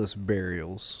ridiculous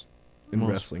burials in Most-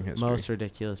 wrestling history? Most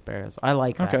ridiculous burials. I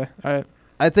like that. Okay, I 'Cause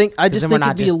just then we're think not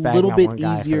it'd be a just bagging little on bit one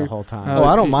guy for easier. the whole time. Oh,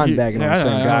 I don't you- mind you- bagging on yeah, the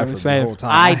same I guy know, for the same. whole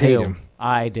time. I hate do. him.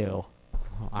 I do.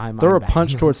 Throw a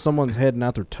punch towards someone's head,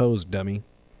 not their toes, dummy.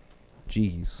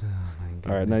 Jeez. Oh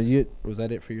All right, now was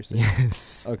that it for your six?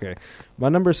 Yes. Okay. My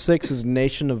number 6 is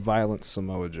Nation of Violence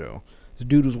Samoa Joe. This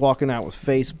dude was walking out with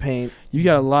face paint. you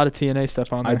got a lot of TNA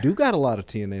stuff on there. I do got a lot of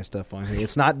TNA stuff on here.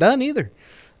 It's not done either.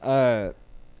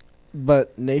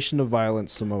 But Nation of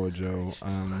Violence, Samoa Joe,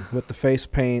 with the face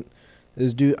paint.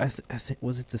 This dude, I think,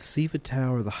 was it the Siva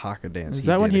Tau or the Haka dance? Is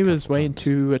that when he was weighing times?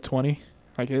 220?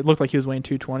 Like it looked like he was weighing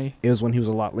 220. It was when he was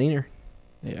a lot leaner.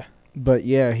 Yeah. But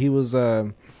yeah, he was.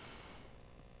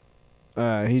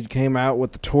 He came out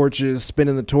with the torches,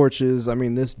 spinning the torches. I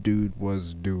mean, this dude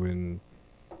was doing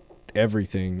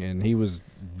everything, and he was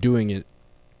doing it,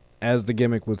 as the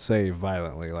gimmick would say,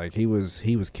 violently. Like he was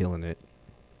killing it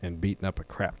and beating up a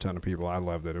crap ton of people. I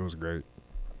loved it. It was great.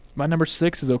 My number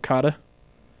 6 is Okada.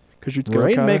 Kazuchika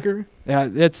Rainmaker.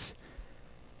 Okada. Yeah,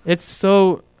 it's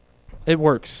so it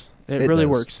works. It really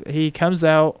does. works. He comes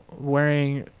out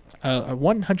wearing a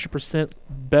 100%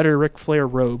 better Ric Flair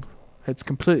robe. It's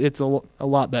complete. It's a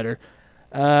lot better.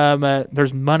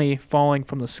 There's money falling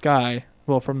from the sky,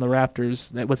 from the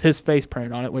Raptors, with his face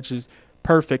printed on it, which is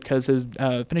perfect because his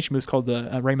finishing move is called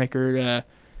the Rainmaker.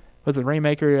 Was it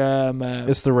Rainmaker?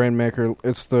 It's the Rainmaker.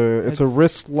 It's a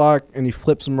wrist lock, and he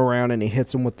flips him around, and he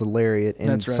hits him with the lariat. And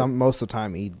That's right. most of the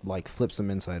time, he flips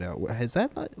him inside out. Is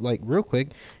that real quick?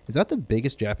 Is that the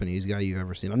biggest Japanese guy you've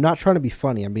ever seen? I'm not trying to be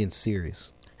funny. I'm being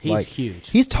serious. He's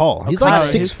huge. He's tall. He's Okada,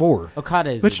 like 6'4".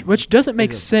 Okada is which doesn't make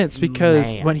is a sense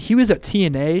because man. when he was at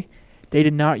TNA, they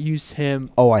did not use him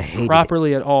Oh, I hate it.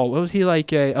 properly at all. What was he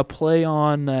like? A play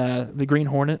on the Green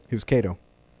Hornet? He was Kato.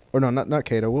 Or no, not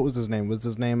Kato. What was his name?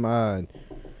 Wasn't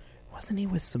he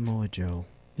with Samoa Joe?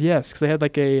 Yes, because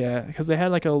they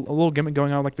had a little gimmick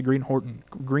going on like the Green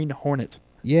Hornet.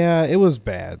 Yeah, it was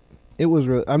bad. It was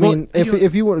really. I mean,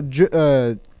 if you want, do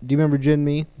you remember Jin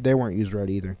Me? They weren't used right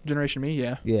either. Generation Me,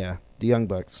 yeah. Yeah, the Young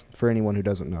Bucks. For anyone who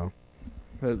doesn't know,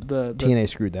 The TNA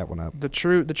screwed that one up. the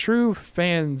true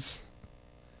fans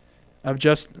of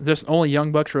just only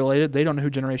Young Bucks related, they don't know who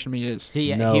Generation Me is.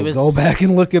 he No, was go back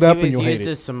and look it up, he and was you'll used hate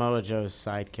it. as Samoa Joe's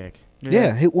sidekick.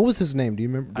 Yeah, what was his name? Do you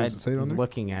remember? Does it say it on I'm there?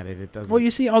 looking at it. It doesn't. Well, you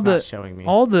see it's all not the showing me.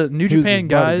 all the New He was Japan his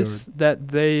guys that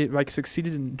they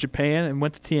succeeded in Japan and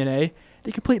went to TNA,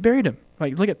 they completely buried him.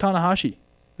 Like look at Tanahashi.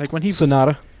 Like when he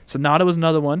Sonata. Sonata was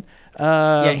another one.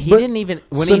 Yeah, he but didn't even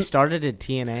when he started at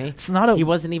TNA. Sonata. He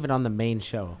wasn't even on the main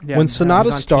show. Yeah, When He Sonata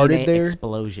was on started TNA there,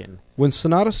 Explosion. when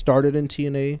Sonata started in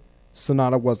TNA,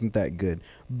 Sonata wasn't that good.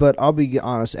 But I'll be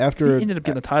honest, he after ended up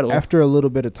getting the title. after a little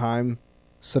bit of time,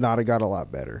 Sonata got a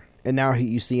lot better. And now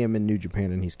you see him in New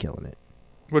Japan, and he's killing it.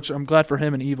 Which I'm glad for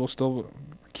him and Evil still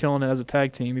killing it as a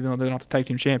tag team, even though they're not the tag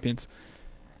team champions.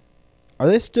 Are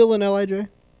they still in LIJ?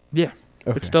 Yeah.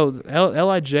 Okay. But still,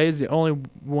 LIJ is the only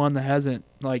one that hasn't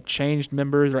changed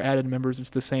members or added members.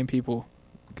 It's the same people.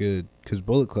 Good, because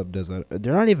Bullet Club does that.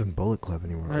 They're not even Bullet Club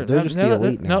anymore. They're just the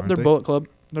Elite now. No, aren't they're they? Bullet Club.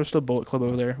 They're still Bullet Club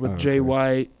over there with Oh, Jay okay.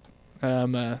 White. What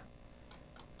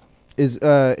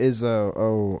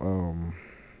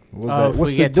was Oh, that? if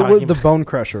What's we the get talking the Bone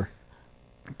Crusher?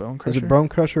 Bone Crusher. Is it Bone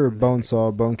Crusher or Bone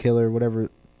Saw, Bone Killer, whatever?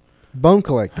 Bone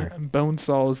Collector. Bone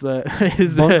Saw is the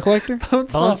is Bone Collector? Bone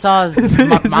Saw. Bonesaw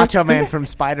is Macho Man from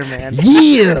Spider-Man.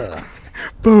 Yeah.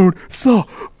 Bone Saw.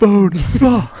 Bone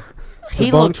Saw.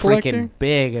 He Bone looked Collector? freaking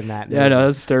big in that. Yeah, no, movie.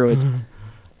 that's steroids.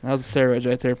 That was the steroids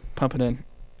right there, pumping in.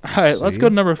 All right, let's go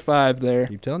to number 5 there.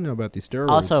 Keep telling you about these steroids.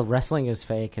 Also, wrestling is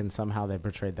fake, and somehow they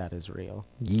portrayed that as real.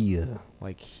 yeah.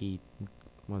 Like he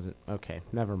wasn't. Okay,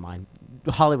 never mind.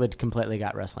 Hollywood completely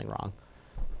got wrestling wrong.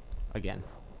 Again.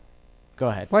 Go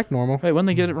ahead. Like normal. Wait, when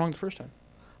did they get it wrong the first time?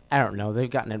 I don't know. They've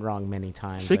gotten it wrong many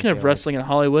times. Speaking I of feel wrestling in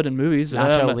Hollywood and movies,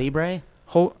 like. Nacho Libre.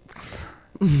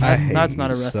 That's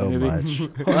not a wrestling movie.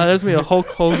 There's gonna be a Hulk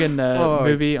Hogan Oh.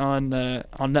 movie on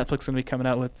Netflix gonna be coming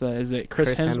out with is it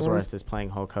Chris Hemsworth? is playing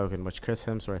Hulk Hogan, which Chris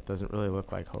Hemsworth doesn't really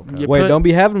look like Hulk Hogan. You Wait, put- don't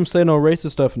be having them say no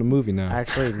racist stuff in the movie now.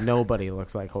 Actually, nobody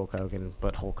looks like Hulk Hogan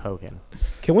but Hulk Hogan.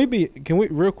 Can we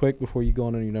real quick before you go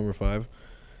on to your number 5?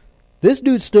 This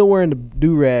dude's still wearing the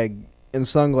do-rag and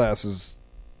sunglasses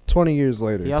 20 years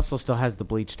later. He also still has the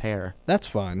bleached hair. That's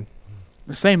fine.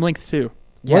 The same length too.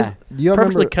 Yeah. Do you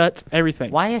Perfectly remember? cut,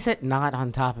 everything. Why is it not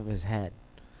on top of his head?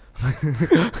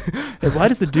 Hey, why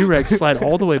does the do-rag slide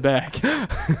all the way back?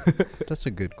 That's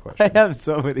a good question. I have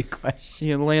so many questions.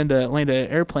 You can land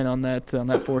a airplane on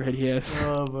that forehead he has.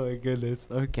 Oh my goodness.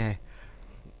 Okay.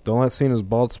 Don't let Cena's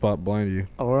bald spot blind you.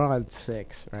 Oh, we're on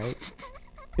 6, right?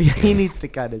 He needs to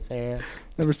cut his hair.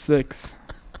 Number 6.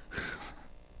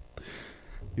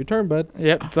 Your turn, bud.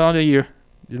 Yep, it's on to you.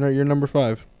 You're number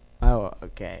 5. Oh,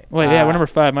 okay. Wait, yeah, we're number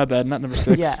 5. My bad, not number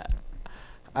 6.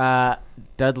 Yeah.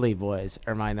 Dudley Boys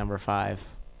are my number 5.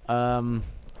 I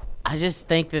just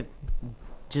think that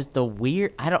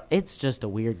it's just a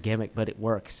weird gimmick, but it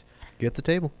works. Get the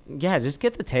table. Yeah, just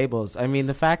get the tables. I mean,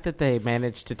 the fact that they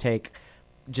managed to take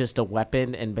just a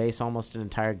weapon and base almost an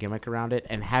entire gimmick around it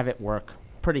and have it work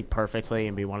pretty perfectly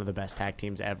and be one of the best tag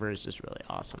teams ever is just really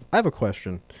awesome. I have a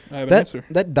question. I have an That answer.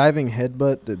 that diving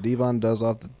headbutt that Devon does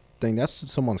off the thing, that's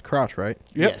someone's crotch, right?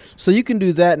 Yep. Yes. So you can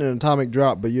do that in an atomic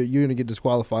drop, but you're going to get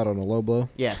disqualified on a low blow?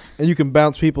 Yes. And you can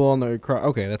bounce people on the crotch.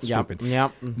 Okay, that's Yep. stupid.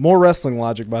 Yep. More wrestling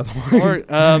logic, by the way. Or,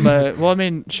 well, I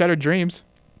mean, Shattered Dreams.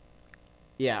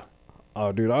 Yeah.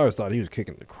 Oh, dude, I always thought he was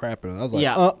kicking the crap out of it. I was like,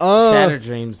 Yeah. Shattered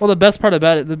Dreams. Well, the best part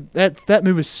about it, that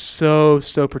move is so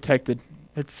protected.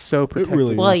 It's so protected.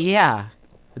 really Well, yeah.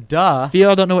 Duh. If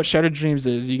y'all don't know what Shattered Dreams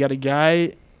is, you got a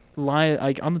guy lying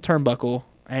like on the turnbuckle,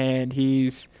 and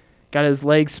he's got his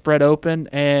legs spread open,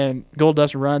 and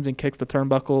Goldust runs and kicks the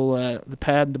turnbuckle, the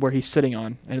pad where he's sitting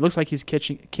on, and it looks like he's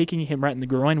kicking him right in the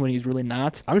groin when he's really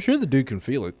not. I'm sure the dude can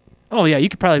feel it. Oh yeah, you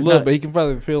could probably A little bit. He can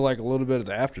probably feel like a little bit of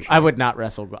the aftershock. I would not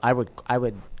wrestle. I would quit No,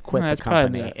 the it's probably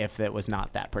company not. if it was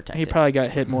not that He protected. probably got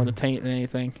hit more in the taint than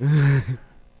anything.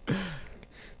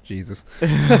 Jesus.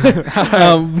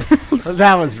 That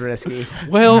was risky.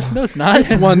 Well, no, it's not.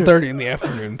 It's 1:30 in the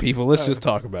afternoon, people. Let's just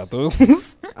talk about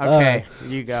those. Okay,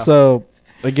 you go. So,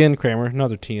 again, Kramer,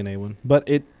 another TNA one. But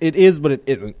it is, but it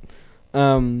isn't.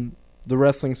 The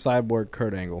wrestling cyborg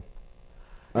Kurt Angle.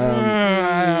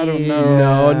 I don't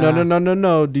know.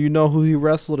 No. Do you know who he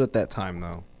wrestled at that time,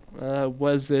 though?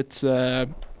 Was it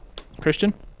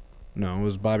Christian? No, it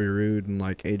was Bobby Roode and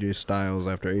like AJ Styles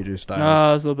after AJ No, it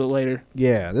Styles. was a little bit later.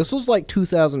 Yeah, this was like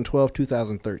 2012,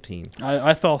 2013.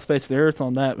 I fell off the face of the earth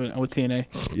on that with TNA.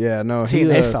 Yeah, no,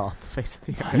 TNA fell off the face of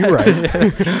the earth. You're right.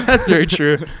 That's very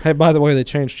true. Hey, by the way, they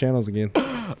changed channels again.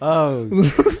 Oh,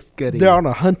 goody. They're on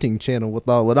a hunting channel with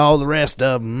all the rest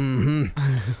of them.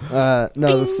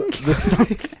 No,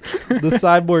 the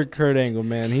cyborg Kurt Angle,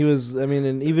 man. He was. I mean,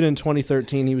 and even in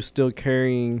 2013, he was still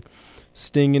carrying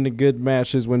Sting into good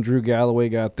matches. When Drew Galloway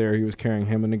got there, he was carrying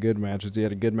him into good matches. He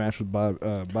had a good match with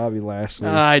Bobby Lashley.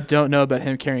 I don't know about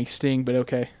him carrying Sting, but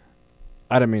okay.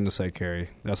 I didn't mean to say carry.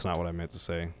 That's not what I meant to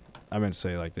say. I meant to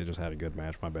say like they just had a good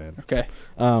match. My bad. Okay.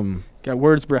 Words. Got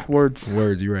words, bruh. Words.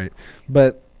 You're right.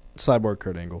 But cyborg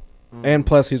Kurt Angle, and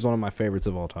plus he's one of my favorites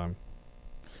of all time.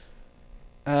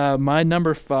 My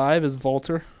number 5 is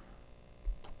Volter.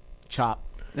 Chop.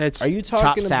 It's Are you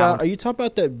talking sound. about? Are you talking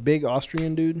about that big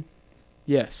Austrian dude?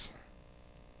 yes,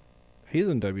 He's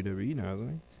in WWE now,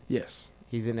 isn't yes.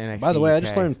 He's in NXT. he? By the way, I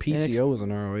just UK. learned PCO was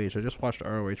in ROH. I just watched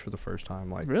ROH for the first time,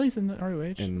 like Really, he's in the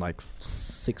ROH. in like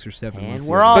 6 or 7 And months.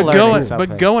 we're all But learning going, something.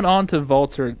 but going on to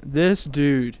Volter, this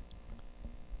dude,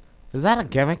 Is that a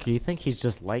gimmick, or you think he's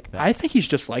just like that? I think he's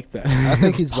just like that. I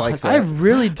think he's like I that.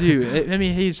 really do. I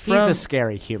mean, he's from he's a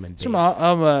scary human he's being.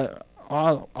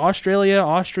 from Australia,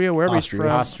 Austria, wherever Austria. he's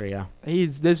from. Austria.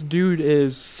 This dude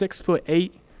is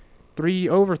 6'8",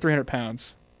 over 300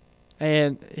 pounds,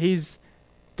 and he's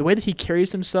the way that he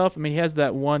carries himself. I mean, he has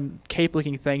that one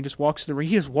cape-looking thing. Just walks to the ring.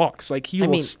 He just walks like he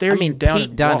will stare you down. Pete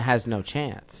and Dunne walk. has no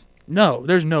chance. No,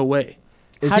 there's no way.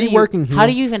 Is How he do you, working? How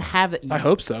do you even have it? I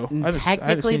hope so. I haven't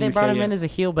Technically, seen they UK brought him yet. in as a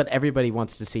heel, but everybody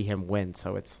wants to see him win,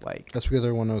 so it's like That's because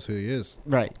everyone knows who he is.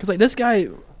 right. Because like this guy,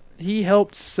 he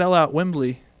helped sell out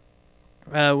Wembley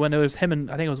when it was him and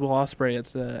I think it was Will Ospreay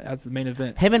at the main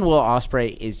event. Him and Will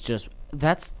Ospreay is just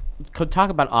could talk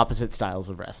about opposite styles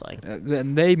of wrestling.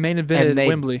 And they main evented And they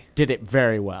Wembley, did it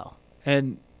very well.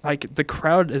 and like the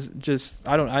crowd is just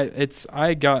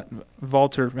I got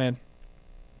Volter, man.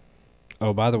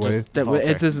 Oh, by the way, Just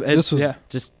Volter. This was- yeah.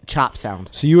 Just chop sound.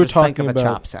 so you were Just think talking of a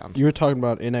about chop sound. you were talking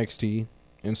about NXT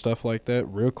and stuff like that.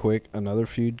 Real quick, another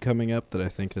feud coming up that I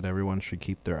think that everyone should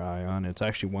keep their eye on. It's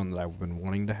actually one that I've been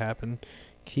wanting to happen.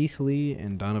 Keith Lee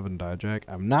and Donovan Dijak.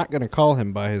 I'm not going to call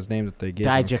him by his name that they give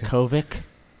him. Dijakovic.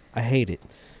 I hate it.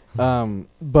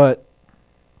 But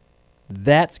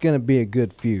that's going to be a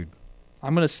good feud.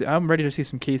 I'm ready to see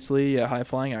some Keith Lee high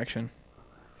flying action.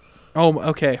 Oh,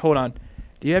 okay. Hold on.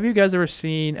 Have you guys ever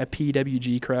seen a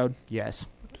PWG crowd? Yes.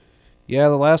 Yeah,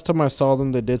 the last time I saw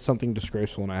them, they did something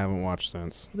disgraceful, and I haven't watched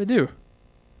since. They do.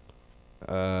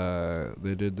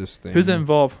 They did this thing. Who's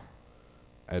involved?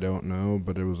 I don't know,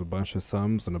 but it was a bunch of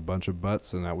thumbs and a bunch of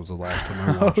butts, and that was the last time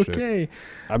I watched it. Okay.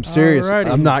 I'm serious. Alrighty.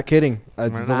 I'm not kidding.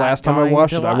 It's We're the not last time I going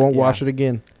watched to it. I lie- won't yeah. watch it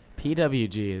again.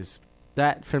 PWG is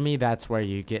that for me. That's where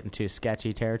you get into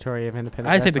sketchy territory of independent.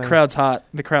 I think the wrestling. crowd's hot.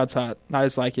 The crowd's hot. I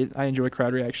just like it. I enjoy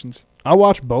crowd reactions. I'll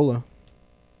watch Bola.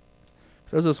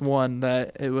 So there's this one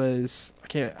that it was. I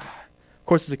can't. Of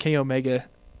course, it's a Kenny Omega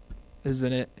is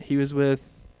in it. He was with.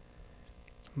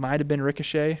 Might have been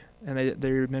Ricochet, and they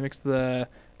mimicked the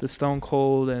Stone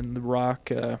Cold and the Rock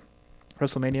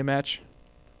WrestleMania match.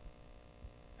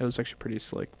 It was actually pretty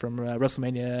slick from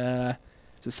WrestleMania.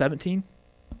 Is it 17?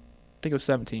 I think it was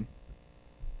 17.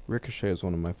 Ricochet is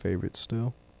one of my favorites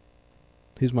still.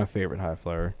 He's my favorite high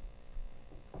flyer.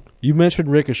 You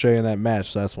mentioned Ricochet in that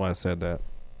match, so that's why I said that.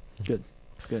 Good.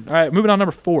 All right, moving on.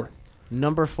 Number 4.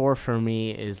 Number 4 for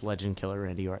me is Legend Killer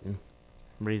Randy Orton.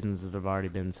 Reasons that have already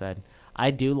been said.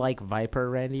 I do like Viper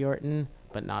Randy Orton,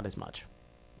 but not as much.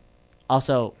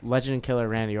 Also, Legend Killer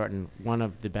Randy Orton, one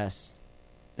of the best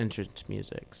entrance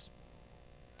musics.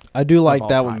 I do like all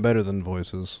that time. one better than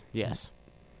Voices. Yes.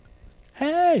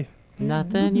 Hey.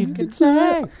 Nothing you can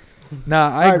say. No,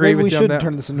 I agree maybe with we you on should that.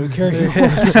 turn this into a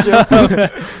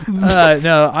karaoke.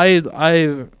 No,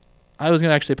 I was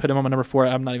gonna actually put him on my number 4.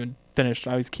 I'm not even finished.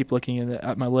 I always keep looking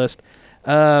at my list.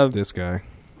 This guy.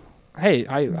 Hey,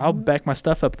 I'll back my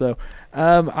stuff up though.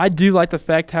 I do like the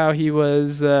fact how he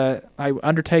was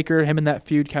Undertaker, him in that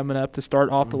feud coming up to start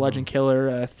off the Legend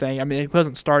Killer thing. I mean, he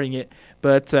wasn't starting it,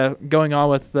 but going on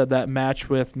with that match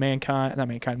with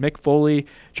Mick Foley,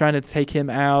 trying to take him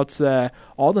out.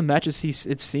 All the matches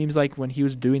it seems like when he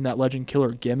was doing that Legend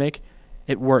Killer gimmick,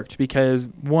 it worked because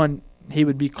one, he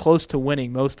would be close to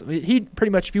winning most. He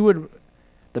pretty much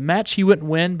the match he wouldn't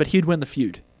win, but he'd win the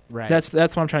feud. Right. That's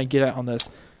what I'm trying to get at on this.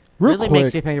 Real really quick.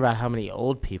 makes you think about how many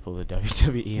old people the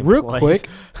WWE employs. Real quick.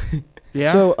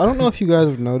 Yeah. So I don't know if you guys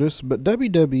have noticed, but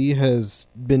WWE has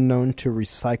been known to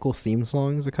recycle theme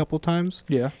songs a couple times.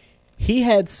 Yeah. He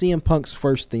had CM Punk's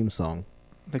first theme song.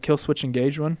 The Kill Switch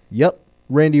Engage one. Yep,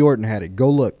 Randy Orton had it. Go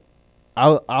look.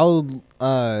 I'll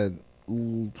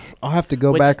have to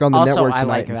go back on the also, network I tonight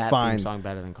like and that find. theme song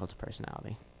better than Cult of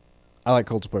Personality. I like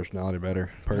Cult's personality better,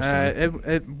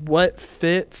 personally. What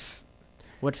fits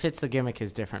What fits the gimmick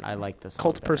is different. I like this.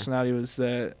 Cult's personality was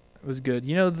good.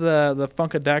 You know the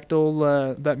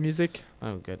Funkadactyl that music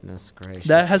Oh goodness gracious!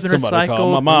 that has been Somebody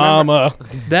call recycled. my mama.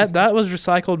 That was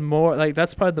recycled more. Like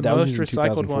that's probably the That was most used in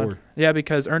recycled 2004. one. Yeah,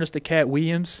 because Ernest the Cat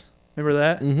Williams. Remember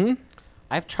that? Mm-hmm.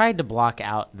 I've tried to block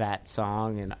out that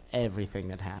song and everything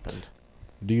that happened.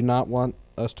 Do you not want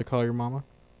us to call your mama?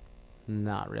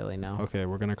 Not really. No. Okay,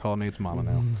 we're gonna call Nate's mama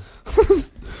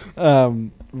now.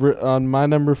 On my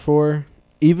number 4,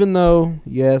 even though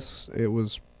yes, it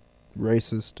was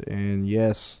racist, and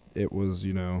yes, it was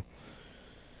it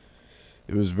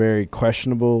was very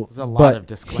questionable. There's a lot but of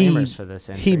disclaimers for this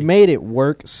entry. he made it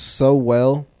work so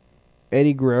well.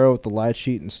 Eddie Guerrero with the light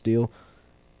sheet and steel,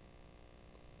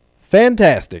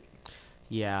 fantastic.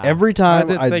 Yeah. Every time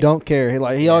did I think- don't care.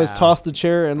 He always Yeah. tossed the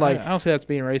chair and I don't see that's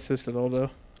being racist at all, though.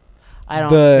 I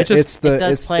don't. it just- it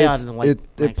does play on, like, it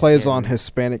plays Mexican. on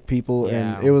Hispanic people,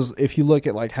 Yeah. and it was, if you look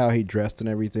at like how he dressed and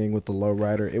everything with the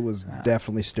lowrider, it was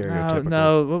definitely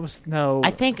stereotypical. No.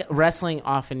 I think wrestling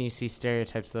often you see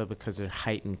stereotypes though because they're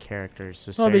heightened characters.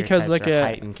 So Well, because stereotypes like are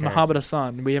heightened Muhammad characters,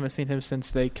 Hassan, we haven't seen him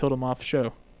since they killed him off the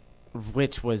show.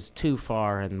 which was too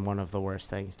far and one of the worst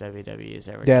things WWE has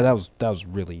ever Yeah, done. that was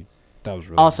really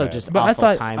Also bad. just But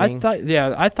awful timing.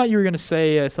 I thought you were gonna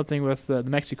say something with the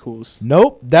Mexicools.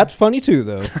 Nope, that's funny too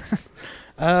though.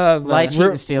 Light sheet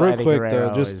real- and steel real Eddie quick, Guerrero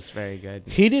though, just- is very good.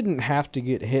 He didn't have to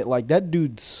get hit. Like, that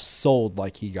dude sold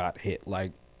like he got hit,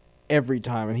 like, every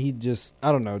time. And he just,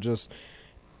 I don't know, just,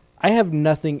 I have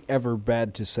nothing ever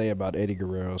bad to say about Eddie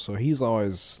Guerrero. So he's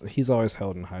always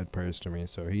held in high praise to me.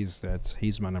 So he's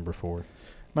my number 4.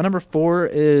 My number 4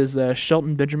 is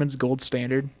Shelton Benjamin's Gold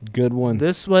Standard. Good one.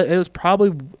 It was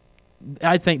probably,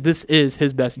 I think this is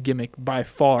his best gimmick by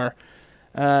far.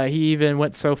 He even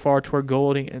went so far toward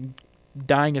gold and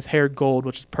dyeing his hair gold,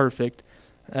 which is perfect.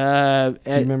 Do you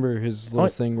remember his little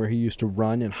thing where he used to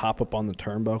run and hop up on the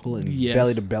turnbuckle and Yes.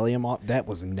 belly to belly him off? That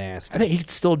was nasty. I think he could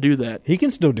still do that. He can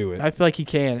still do it. I feel like he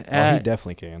can. He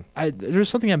definitely can. There's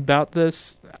something about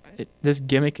this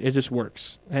gimmick. It just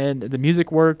works, and the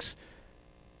music works.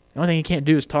 The only thing he can't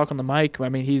do is talk on the mic. I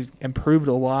mean, he's improved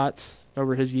a lot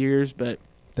over his years, but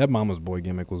That Mama's Boy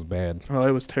gimmick was bad.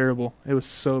 it was terrible. It was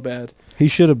so bad. He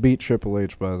should have beat Triple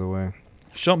H, by the way.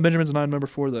 Shelton Benjamin's not number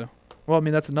 4 though. Well, I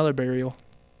mean that's another burial.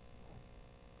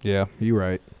 Yeah, you're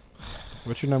right.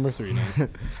 What's your number 3, Nate?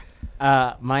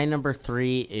 My number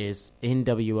 3 is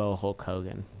NWO Hulk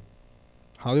Hogan.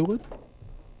 Hollywood?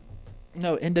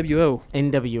 No, NWO.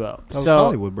 NWO. was So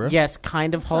Hollywood, bro. yes,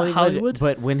 kind of It's not Hollywood, Hollywood?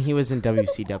 but when he was in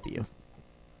WCW,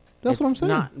 That's what I'm saying.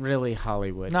 Not really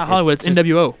Hollywood. Not Hollywood. It's just-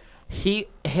 NWO.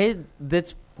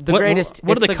 That's the What- greatest.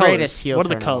 What are it's the the colors? greatest heel What are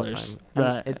the turn of all colors?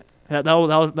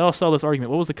 time. That'll sell this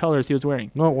argument. What was the colors he was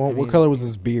wearing? No, well, I what mean- color was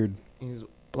his beard? He's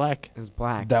Black. is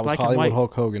black. That was black and Hollywood white.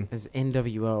 Hulk Hogan. is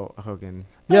NWO Hogan.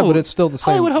 Yeah, No, but it's still the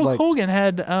same. Hollywood Hulk like, Hogan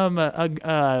had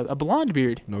a blonde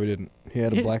beard. No, he didn't. He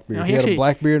had a He- black beard. no, he he had actually- a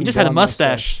black beard. He and just had a blonde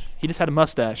mustache. He just had a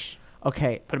mustache.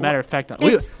 Okay. Put a matter of fact on.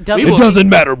 It's we W- will- doesn't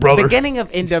matter, brother. Beginning of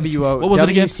NWO. What was it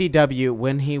again? WCW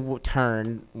when he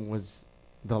turned was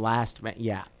the last.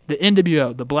 Yeah. The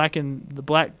NWO, the black,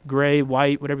 gray,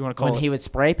 white, whatever you want to call it. When he would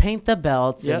spray paint the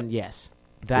belts, Yep. and yes,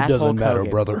 It that doesn't Hulk matter,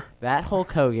 Hogan, brother. That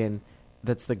Hulk Hogan,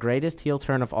 that's the greatest heel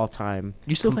turn of all time.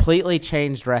 You still think? Completely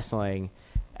changed wrestling,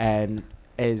 and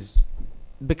is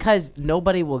because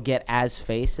nobody will get as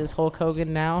face as Hulk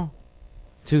Hogan now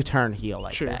to turn heel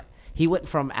like Sure. that. He went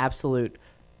from absolute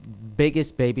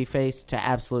biggest babyface to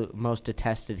absolute most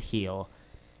detested heel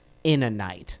in a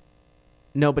night.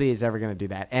 Nobody is ever going to do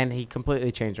that. And he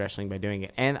completely changed wrestling by doing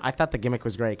it. And I thought the gimmick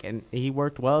was great. And he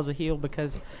worked well as a heel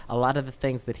because a lot of the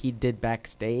things that he did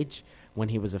backstage when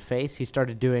he was a face, he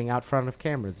started doing out front of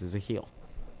cameras as a heel.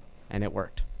 And it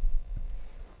worked.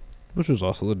 Which was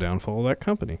also the downfall of that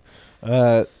company.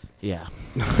 Yeah.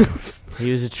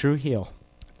 He was a true heel.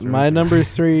 My number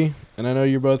 3, and I know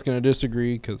you're both going to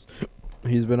disagree because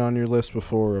he's been on your list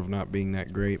before of not being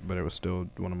that great, but it was still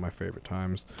one of my favorite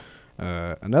times.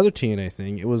 Another TNA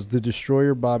thing, it was the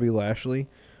Destroyer Bobby Lashley.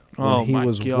 Oh, he my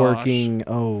was gosh. working.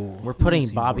 We're putting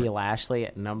Bobby Lashley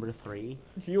at number 3.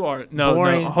 You are no,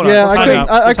 Boring. no. Hold Yeah, on. I couldn't.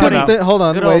 I couldn't. Hold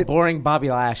on. Good Wait. old boring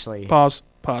Bobby Lashley. Pause.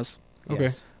 Okay.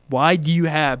 Yes. Why do you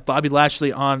have Bobby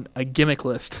Lashley on a gimmick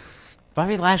list?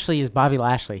 Bobby Lashley is Bobby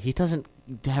Lashley. He doesn't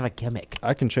have a gimmick.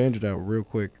 I can change it out real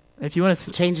quick. If you want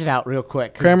to, Change it out real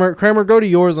quick. 'Cause Kramer, go to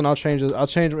yours, and I'll change it. I'll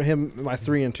change him my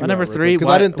 3 and 2. my number 3, because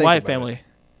I didn't think Wyatt about family. it.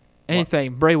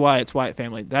 Anything Bray Wyatt's Wyatt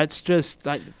family. That's just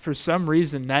for some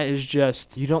reason that is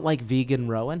just You don't like vegan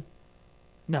Rowan?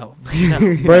 no.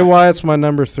 Bray Wyatt's my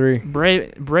number 3.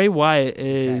 Bray Wyatt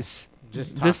is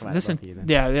Just talk this about this both and of you then.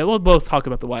 yeah. We'll both talk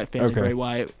about the Wyatt family. Okay. Bray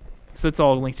Wyatt. So it's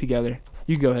all linked together.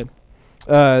 You go ahead.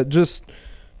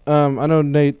 I know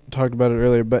Nate talked about it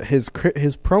earlier, but his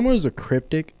promos are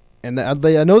cryptic, and I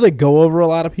know they go over a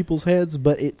lot of people's heads,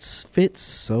 but it fits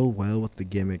so well with the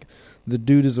gimmick. The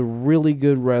dude is a really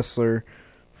good wrestler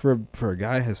for a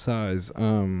guy his size.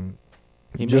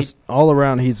 All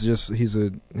around, he's just.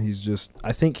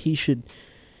 I think he should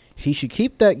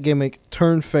keep that gimmick,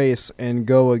 turn face, and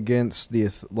go against the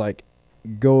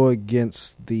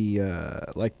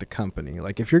the company.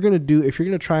 Like if you're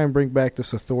gonna try and bring back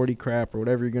this authority crap or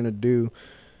whatever you're gonna do,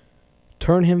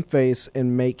 turn him face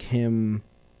and make him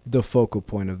the focal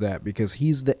point of that, because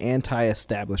he's the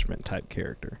anti-establishment type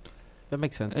character. That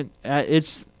makes sense.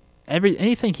 It's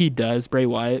anything he does. Bray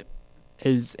Wyatt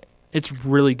it's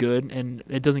really good, and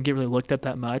it doesn't get really looked at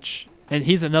that much. And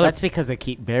he's another. That's because they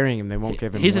keep burying him. They won't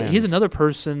give him He's wins. another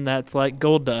person that's like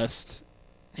Goldust.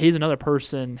 He's another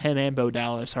person. Him and Bo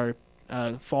Dallas are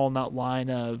falling that line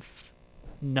of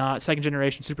not second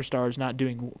generation superstars not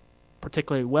doing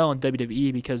particularly well in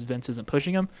WWE because Vince isn't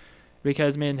pushing him.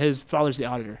 Because his father's the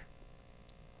auditor.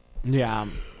 Yeah.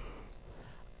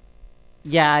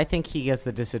 Yeah, I think he gets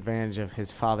the disadvantage of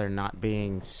his father not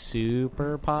being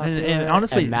super popular. And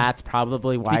honestly, and that's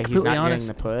probably why he's completely not honest,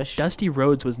 getting the push. Dusty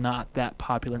Rhodes was not that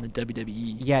popular in the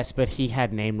WWE. Yes, but he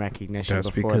had name recognition That's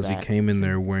before because that. he came in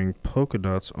there wearing polka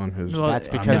dots on his. Well, That's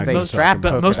I'm because not they gonna strapped but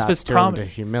polka most of dots his to him to prominent.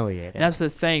 humiliate him. That's the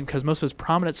thing, because most of his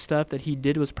prominent stuff that he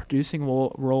did was producing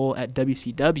role at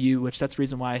WCW, which that's the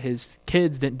reason why his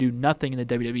kids didn't do nothing in the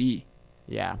WWE.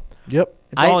 Yeah. Yep.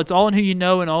 It's all in who you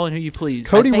know and all in who you please.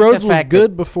 Cody think Rhodes the was fact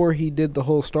good before he did the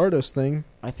whole Stardust thing.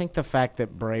 I think the fact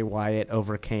that Bray Wyatt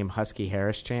overcame Husky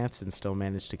Harris chants and still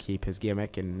managed to keep his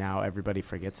gimmick, and now everybody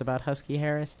forgets about Husky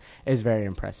Harris, is very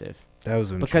impressive. That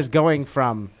was Because going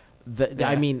from Yeah.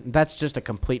 I mean, that's just a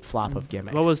complete flop of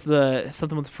gimmicks. What was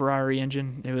something with the Ferrari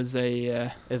engine? It was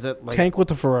a Is it like tank with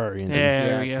the Ferrari engine. Yeah,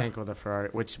 there we go. tank with a Ferrari,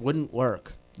 which wouldn't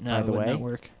work. no, By it the would way. not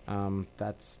work.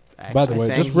 That's actually By the way,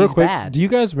 saying just real he's quick, bad. do you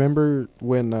guys remember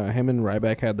when him and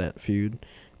Ryback had that feud,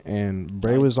 and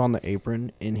Bray was on the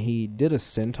apron and he did a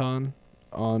senton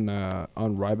on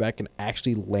Ryback and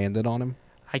actually landed on him?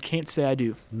 I can't say I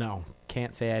do. No,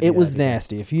 can't say I do It was that either.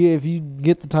 nasty. If you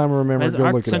get the time to remember, go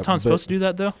Aren't look it up. Centons supposed to do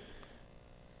that though?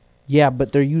 Yeah,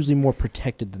 but they're usually more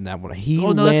protected than that one. He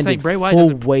Oh, no, that's the thing. landed Bray Wyatt full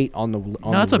doesn't- weight on the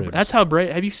No, the ribs. that's how Bray.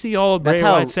 Have you seen all of Bray That's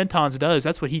how- Wyatt Centons does?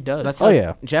 That's what he does. That's Oh, how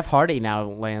yeah. Jeff Hardy now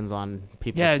lands on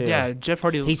people yeah, too. yeah. Jeff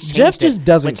Hardy. He's Jeff changed it, just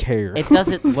doesn't which care. It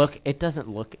doesn't look. It doesn't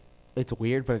look. It's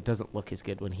weird, but it doesn't look as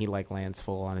good when he like lands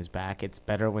full on his back. It's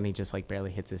better when he just like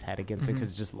barely hits his head against it Mhm.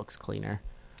 because it just looks cleaner.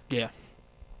 yeah.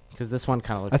 Because this one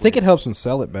kind of looks. I think weird. it helps him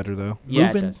sell it better though. Yeah, it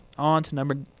Moving does. on to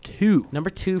number 2. Number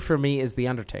 2 for me is the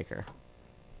Undertaker.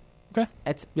 Okay.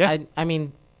 It's Yeah. I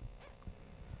mean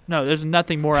No, there's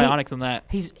nothing more He- ionic than that.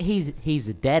 he's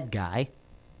a dead guy,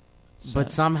 but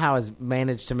somehow has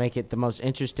managed to make it the most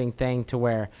interesting thing to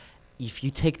where if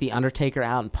you take the Undertaker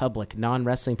out in public,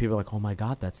 non-wrestling people are like, "Oh my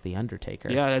God, that's the Undertaker."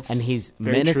 Yeah, that's and he's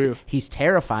very true. He's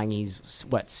terrifying. He's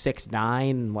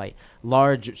 6'9", like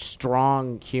large,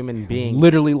 strong human being.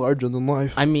 Literally larger than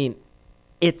life. I mean,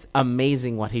 it's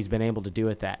amazing what he's been able to do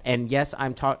with that. And yes,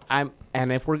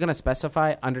 and if we're gonna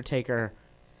specify Undertaker,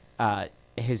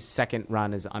 his second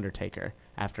run is Undertaker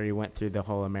after he went through the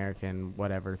whole American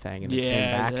whatever thing and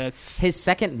came back. That's His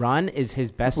second run is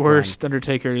his best worst run.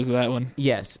 Undertaker is that one.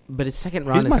 Yes, but his second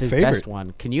run He's is my his favorite. best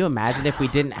one. Can you imagine if we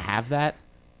didn't have that?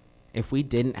 If we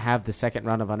didn't have the second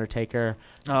run of Undertaker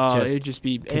Oh, Just it'd just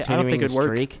be. I don't continuing think the it'd work.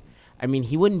 streak, I mean,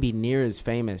 he wouldn't be near as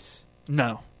famous.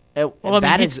 No. Well, I mean,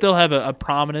 That he'd is- still have a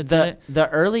prominence in the it. the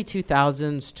early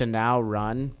 2000s to now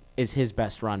run is his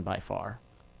best run by far.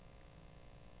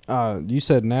 You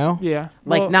said now? Yeah.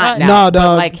 Like Well, not Nah, now, but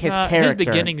dog. like his character. His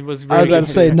beginning was I very was about to good.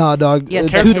 say, nah, dog. Yes,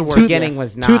 character his work, beginning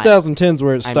was not. 2010's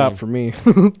where it I stopped mean- for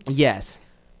me. Yes,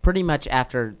 pretty much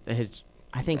after his.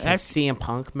 I think his Act- CM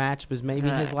Punk match was maybe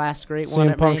his last great one.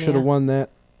 CM At Punk should have Mania, won that.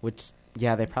 Which,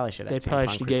 yeah, they probably should They have. probably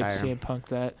CM should Punk give retire him CM Punk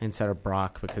that. instead of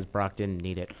Brock because Brock didn't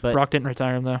need it. But Brock didn't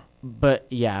retire him though. but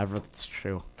yeah, that's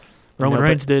true. Roman No,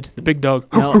 Reigns did. The big dog.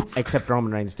 No, except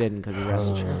Roman Reigns didn't because he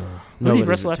wrestled. Who did Nobody he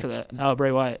wrestle reti- after that? Oh,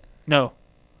 Bray Wyatt. No.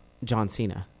 John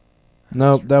Cena.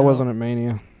 No, That's that right. wasn't at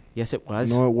Mania. Yes, it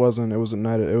was. No, it wasn't. It was at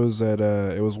night. It was at.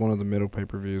 It was one of the middle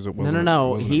pay-per-views. It No, wasn't. no, it no.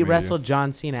 wasn't He at Mania. wrestled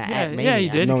John Cena Yeah, at Mania. yeah, he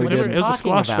did. No, he Whatever- didn't. It was a Talking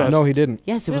squash about- fest. No, he didn't.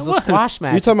 Yes, it It was a was. squash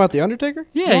match. You talking about the Undertaker?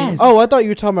 Yeah. Yes. Oh, I thought you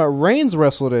were talking about Reigns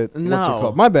wrestled it. What's it No.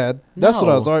 called? My bad. That's what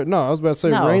I was. No. No, I was about to say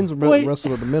No. Reigns Wait.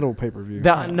 wrestled at the middle pay-per-view.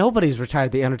 Nobody's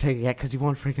retired the Undertaker yet because he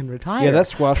won't freaking retire. Yeah, that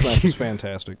squash match was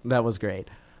fantastic. that was great.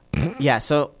 Yeah.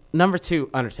 So number 2,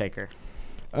 Undertaker.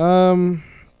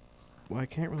 Well, I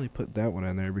can't really put that one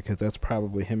in there because that's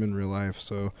probably him in real life.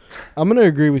 So I'm gonna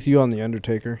agree with you on the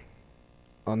Undertaker,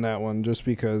 on that one, just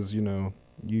because you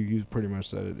pretty much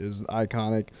said it is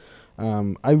iconic.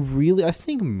 I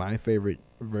think my favorite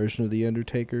version of the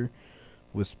Undertaker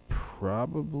was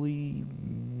probably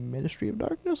Ministry of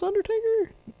Darkness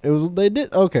Undertaker.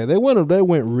 They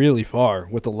went really far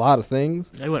with a lot of things,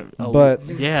 They went. Oh, but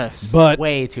yes.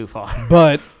 Way too far.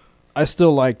 but I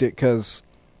still liked it because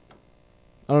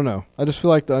I don't know. I just feel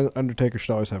like the Undertaker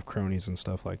should always have cronies and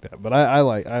stuff like that. But I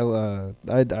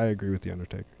agree with the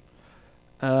Undertaker.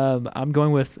 I'm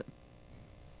going with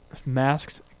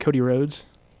masked Cody Rhodes.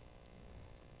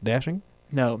 Dashing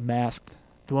No, masked.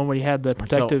 The one where he had the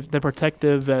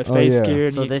protective Oh, face yeah.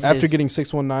 gear. So this after is, getting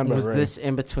 619 by was Ray. this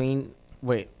in between?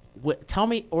 Wait, tell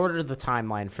me, order the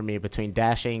timeline for me between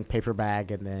Dashing, Paper Bag,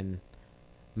 and then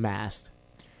Masked.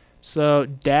 So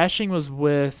Dashing was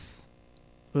with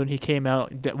when he came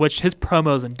out, which his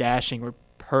promos in Dashing were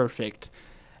perfect.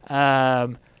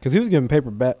 Because he was giving he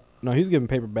was giving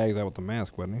paper bags out with the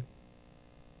mask, wasn't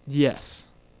Yes,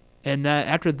 and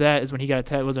after that is when he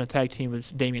got was in a tag team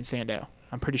with Damian Sandow.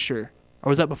 I'm pretty sure, or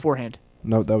was that beforehand? he?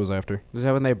 No, that was after. Was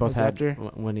that when they both Was had after?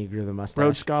 when he grew the mustache?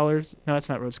 Road Scholars? No, that's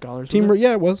not Road Scholars. Team, Was it?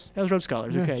 yeah, it was. That was Road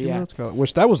Scholars. Okay, Team yeah. Red Skull,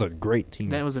 which that was a great team.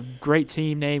 That was a great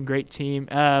team name, great team.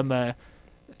 Do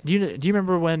you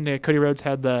remember when Cody Rhodes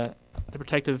had the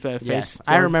protective face? Yes,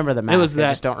 I remember the mask. was I that-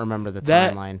 just don't remember the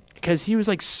that- timeline. Because he was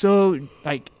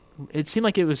it seemed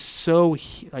like it was so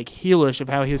heelish of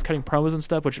how he was cutting promos and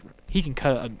stuff, which he can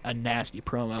cut a nasty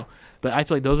promo. But I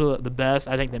feel like those were the best.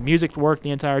 I think the music worked the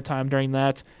entire time during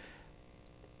that.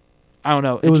 I don't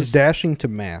know. It was just- dashing to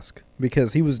mask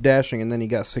because he was dashing and then he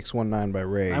got 619 by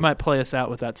Ray. I might play us out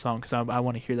with that song because I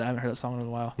want to hear that. I haven't heard that song in a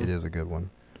while. It is a good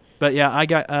one. But yeah, I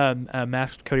got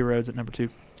masked Cody Rhodes at number 2.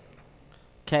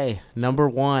 Okay, number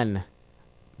 1,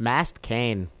 Masked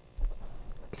Kane.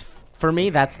 For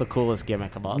me, that's the coolest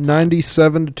gimmick of all time.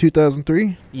 97 to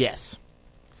 2003. Yes.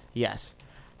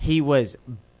 He was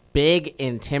big,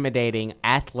 intimidating,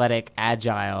 athletic,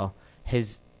 agile.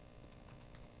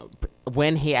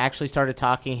 When he actually started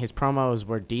talking, his promos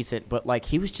were decent, but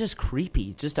he was just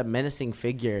creepy, just a menacing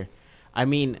figure. I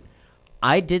mean,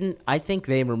 I think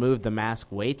they removed the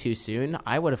mask way too soon.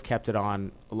 I would have kept it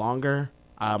on longer.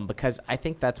 Because I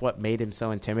think that's what made him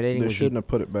so intimidating. They shouldn't have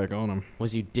put it back on him.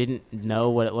 Was you didn't know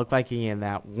what it looked like, and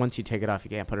that once you take it off, you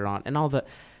can't put it on. And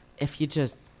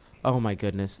oh my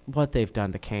goodness, what they've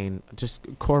done to Kane. Just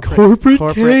corporate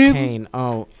Kane? Kane.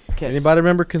 Oh, Anybody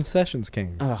remember Concessions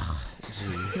King? Ugh,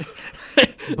 jeez.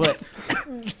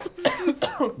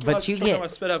 But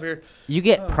you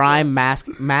get prime mask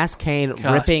Kane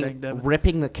Gosh, dang, Devin.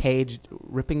 ripping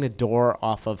the door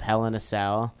off of Hell in a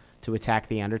Cell to attack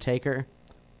the Undertaker.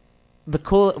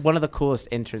 One of the coolest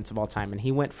entrants of all time, and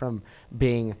he went from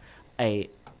being a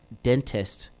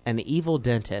dentist, an evil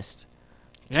dentist,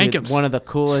 Yank Dude, 'em. one of the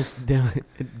coolest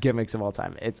gimmicks of all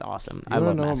time. It's awesome. I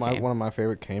love Mask Game. One of my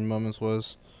favorite Kane moments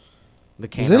was. The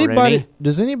Kane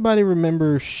Does anybody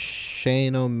remember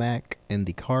Shane O'Mac and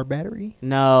the car battery?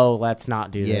 No, let's not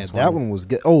do Yeah, this. that one was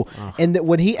good. Oh, Ugh. and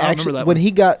when he I don't remember actually that when one.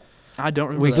 he got I don't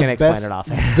remember. We that. can explain best- it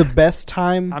off air. the best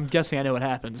time. I'm guessing I know what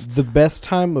happens. The best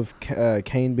time of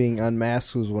Kane being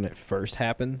unmasked was when it first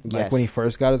happened. Like Yes. when he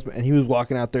first got his, and he was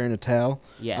walking out there in a towel.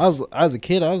 Yes. As a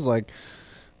kid, I was like,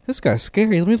 this guy's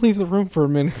scary. Let me leave the room for a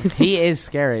minute. He is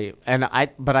scary,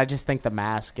 but I just think the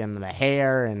mask and the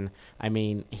hair, and I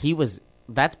mean, he was.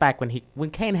 That's back when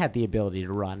Kane had the ability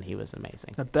to run. He was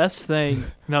amazing. The best thing,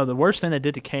 no, the worst thing they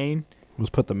did to Kane. Was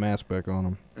put the mask back on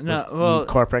him. No, well,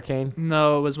 Corporate Kane.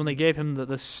 no, it was when they gave him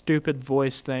the stupid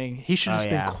voice thing. He should have Oh,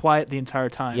 just yeah. been quiet the entire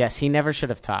time. Yes, he never should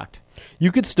have talked.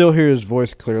 You could still hear his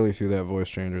voice clearly through that voice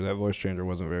changer. That voice changer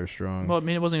wasn't very strong. Well, I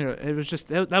mean, it wasn't. It was just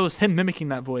that was him mimicking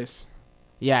that voice.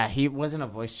 Yeah, he wasn't a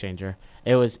voice changer.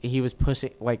 He was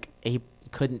pushing, like, he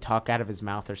couldn't talk out of his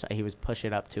mouth or something. He was push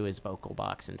it up to his vocal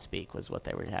box and speak was what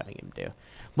they were having him do.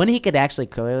 When he could actually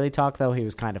clearly talk, though, he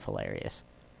was kind of hilarious.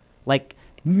 Like,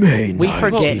 May we 19th.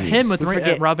 forget Well, him with we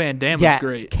forget- Rob Van Dam yeah, was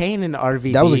great. Kane and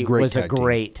RVD That was a great was a tag team.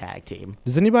 great tag team.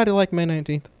 Does anybody like May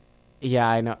 19th? Yeah,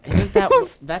 I know. Isn't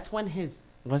that's when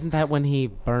wasn't that when he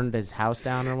burned his house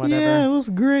down or whatever? Yeah, it was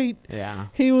great. Yeah.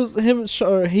 He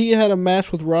had a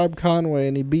match with Rob Conway,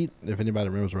 and he beat. If anybody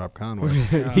remembers Rob Conway,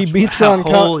 he Gosh, beats wow, Ron.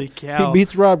 Holy He cow!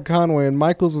 beats Rob Conway, and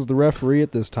Michaels is the referee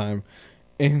at this time.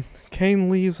 And Kane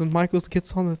leaves, and Michaels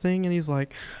gets on the thing, and he's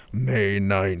like, May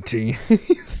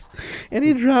 19th. And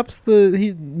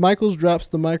Michaels drops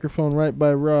the microphone right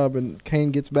by Rob, and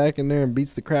Kane gets back in there and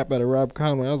beats the crap out of Rob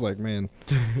Conway. I was like, man,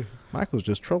 Michaels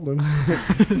just trolling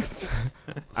him.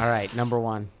 All right, number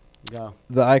one. Go.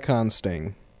 The Icon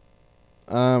Sting.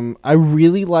 I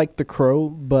really like The Crow,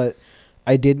 but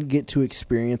I didn't get to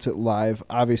experience it live.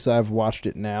 Obviously, I've watched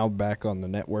it now back on the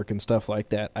network and stuff like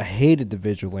that. I hated the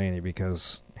Vigilante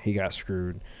because he got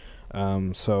screwed.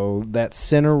 So that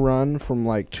center run from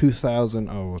like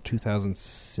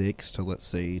 2006 to, let's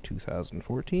say,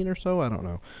 2014 or so, I don't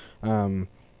know.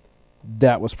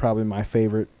 That was probably my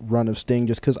favorite run of Sting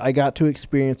just because I got to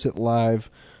experience it live.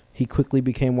 He quickly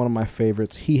became one of my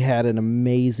favorites. He had an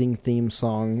amazing theme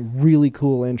song, really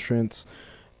cool entrance.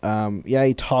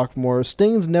 He talked more.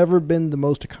 Sting's never been the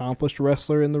most accomplished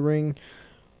wrestler in the ring,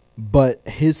 but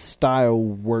his style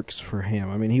works for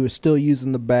him. I mean, he was still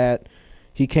using the bat.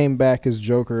 He came back as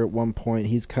Joker at one point.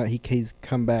 He's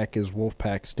come back as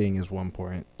Wolfpack Sting at one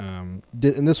point. And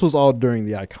this was all during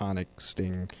the Iconic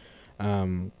Sting.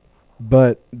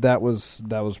 But that was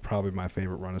probably my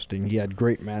favorite run of Sting. He had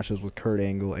great matches with Kurt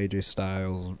Angle, AJ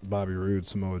Styles, Bobby Roode,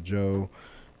 Samoa Joe.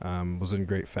 Was in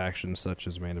great factions such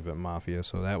as Main Event Mafia.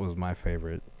 So that was my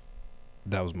favorite.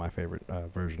 That was my favorite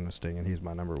version of Sting, and he's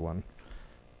my number one.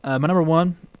 My number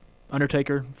one,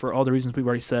 Undertaker, for all the reasons we've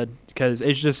already said, because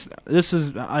it's just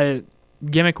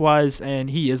gimmick wise, and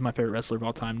he is my favorite wrestler of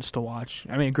all time just to watch.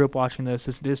 I mean, I grew up watching this.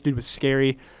 This dude was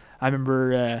scary. I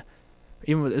remember.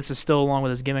 This is still along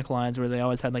with his gimmick lines where they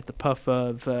always had like the puff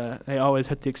of they always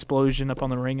hit the explosion up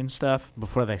on the ring and stuff.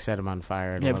 Before they set him on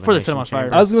fire. Yeah, before they set him on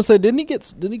fire. I was gonna say, didn't he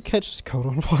catch his coat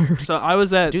on fire? So I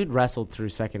was at Dude wrestled through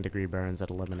second-degree burns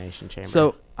at Elimination Chamber.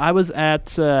 So I was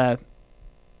at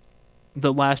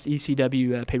the last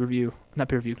ECW pay-per-view. Not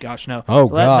pay-per-view, gosh, no. Oh No,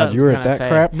 God, you were at gonna that say.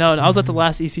 crap. No, I was at the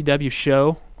last ECW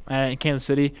show in Kansas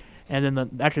City. And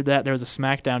then after that, there was a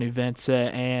SmackDown event,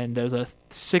 and there was a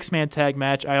 6-man tag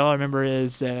match. All I remember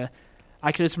is I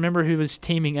could just remember who was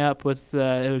teaming up with.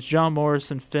 It was John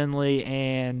Morrison, Finlay,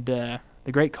 and the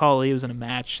Great Khali was in a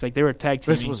match. Like they were tag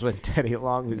teaming. this was when Teddy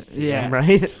Long was GM, Yeah.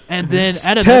 right? And then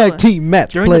at a Tag team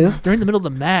match, player. during the middle of the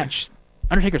match,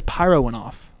 Undertaker's pyro went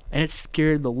off, and it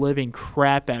scared the living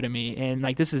crap out of me. And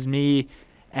like this is me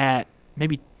at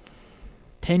maybe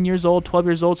 10 years old, 12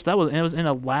 years old. So it was in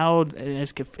a loud.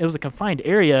 It was a confined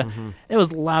area. Mm-hmm. It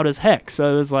was loud as heck.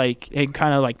 So it was like it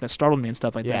kind of like that startled me and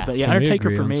stuff like Yeah. that. But yeah, Can we Undertaker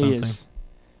agree for on me something? is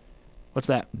what's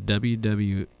that?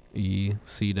 WWE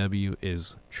CW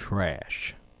is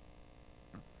trash.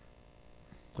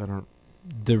 I don't.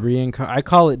 I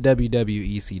call it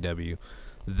WWE CW.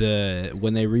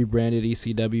 When they rebranded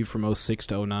ECW from 06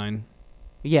 to 09,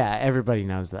 Yeah, everybody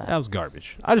knows that. that was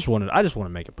garbage. I just want to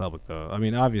make it public though. I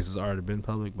mean, obviously it's already been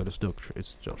public, but it's still trash.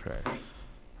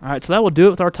 All right, so that will do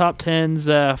it with our top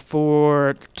 10s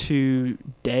for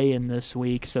today and this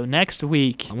week. So next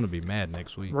week, I'm going to be mad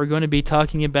next week. we're going to be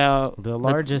talking about The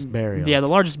largest burials. Yeah, the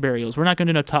largest burials. We're not going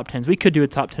to do no top 10s. We could do a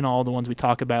top 10 of all the ones we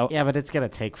talk about. Yeah, but it's going to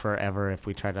take forever if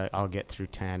we try to all get through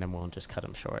 10 and we'll just cut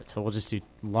them short. So we'll just do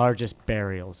largest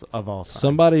burials of all time.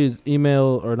 Somebody's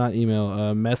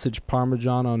message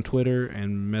Parmesan on Twitter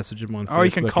and message him on Facebook. Or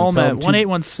you can call them at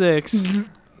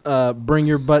 1-816. Bring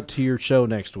your butt to your show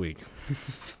next week.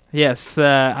 Yes,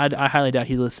 I highly doubt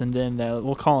he listened, and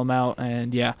we'll call him out.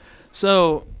 And yeah,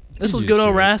 so this was Good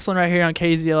Old Wrestling right here on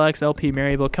KZLX LP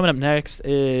Maryville. Coming up next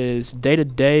is Day to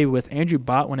Day with Andrew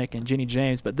Botwinick and Jenny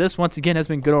James. But this once again has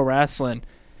been Good Old Wrestling.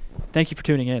 Thank you for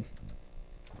tuning in.